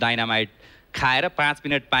वाइ वाइ डाइनामाइट खाएर 5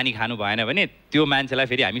 मिनट पानी खानु भएन भने त्यो मान्छेलाई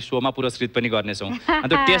फेरि हामी सोमा पुरस्कृत पनि गर्नेछौँ अनि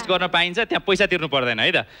त्यो टेस्ट गर्न पाइन्छ त्यहाँ पैसा तिर्नु पर्दैन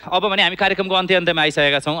है त अब भने हामी कार्यक्रमको अन्त्यमा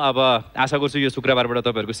आइसकेका छौँ अब आशा गर्छु यो शुक्रबारबाट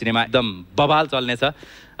तपाईँहरूको सिनेमा एकदम बवाल चल्नेछ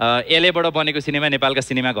एलेबाट बनेको सिनेमा नेपालका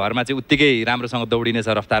सिनेमा घरमा चाहिँ उत्तिकै राम्रोसँग दौडिनेछ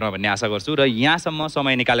रफ्तारमा भन्ने आशा गर्छु र यहाँसम्म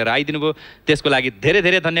समय निकालेर आइदिनु भयो त्यसको लागि धेरै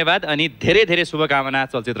धेरै धन्यवाद अनि धेरै धेरै शुभकामना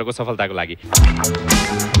चलचित्रको सफलताको लागि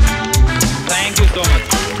thank you so much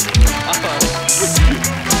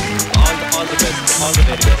all the best, all the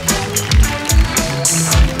very best.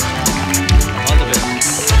 All the best.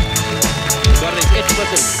 Got it,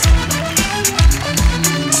 8%.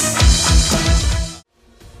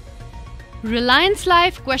 Reliance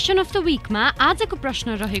life question of the वीकमा आजको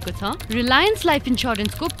प्रश्न रहेको छ रिलायन्स लाइफ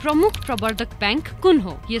इन्स्योरेन्सको प्रमुख प्रवर्धक ब्याङ्क कुन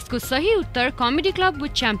हो? यसको सही उत्तर कमेडी क्लब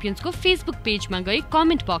विथ च्याम्पियन्सको फेसबुक पेजमा गई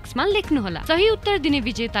कमेन्ट बक्समा लेख्नुहोला। सही उत्तर दिने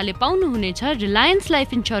विजेताले पाउनुहुनेछ रिलायन्स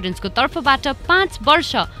लाइफ इन्स्योरेन्सको तर्फबाट 5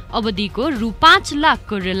 वर्ष अवधिको रु 5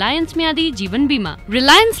 लाखको रिलायन्स म्यादी जीवन बीमा।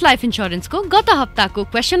 रिलायन्स लाइफ इन्स्योरेन्सको गत हप्ताको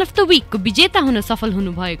क्वेशन अफ द वीकको विजेता हुन सफल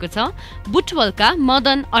हुनुभएको छ बुटवलका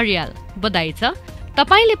मदन अर्याल। बधाई छ,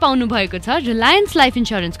 तपाईले पाउनु भएको छ रिलायन्स लाइफ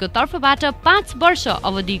इन्स्योरेन्सको तर्फबाट 5 वर्ष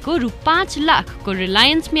अवधिको रु 5 लाखको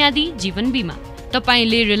रिलायन्स म्यादी जीवन बीमा।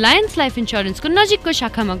 तपाईले रिलायन्स लाइफ इन्स्योरेन्सको नजिकको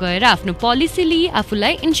शाखामा गएर आफ्नो पोलिसी लिई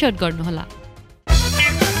आफूलाई इन्स्योर गर्नुहोला।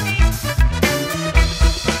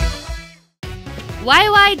 Y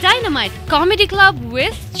Y dynamite comedy club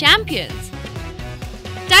with champions.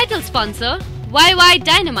 Title sponsor Y Y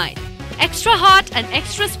dynamite extra hot and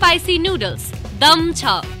extra spicy noodles दम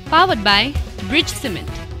छ। Powered by Bridge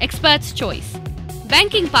Cement, Expert's Choice.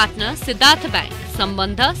 Banking partner Siddharth Bank,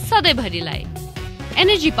 सम्बन्ध सधैँभरिलाई।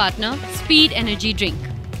 Energy partner Speed Energy Drink.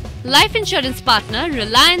 Life insurance partner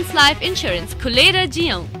Reliance Life Insurance, खुलेर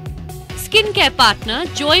जियौं। Skin care partner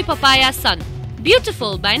Joy Papaya Sun,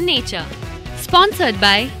 Beautiful by Nature. Sponsored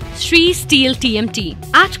by Shri Steel TMT,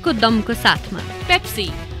 8 को दमको साथमा। Pepsi,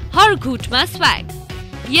 हर घुटमा swag.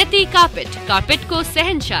 Yeti Carpet, carpet को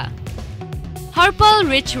सहनशाह। Herbal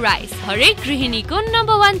Rich Rice, हरेक गृहिणी को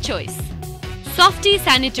number 1 choice. Softy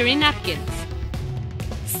Sanitary Napkins.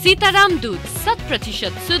 Sitaram दूध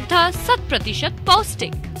 100% शुद्ध 100%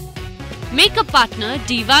 पौष्टिक। Makeup partner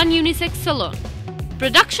Divan Unisex Salon.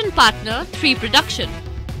 Production partner 3 Production.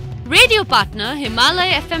 Radio partner Himalay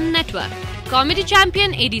FM Network. Comedy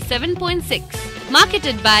Champion 87.6.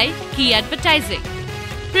 Marketed by Key Advertising.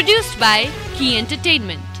 Produced by Key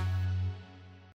Entertainment.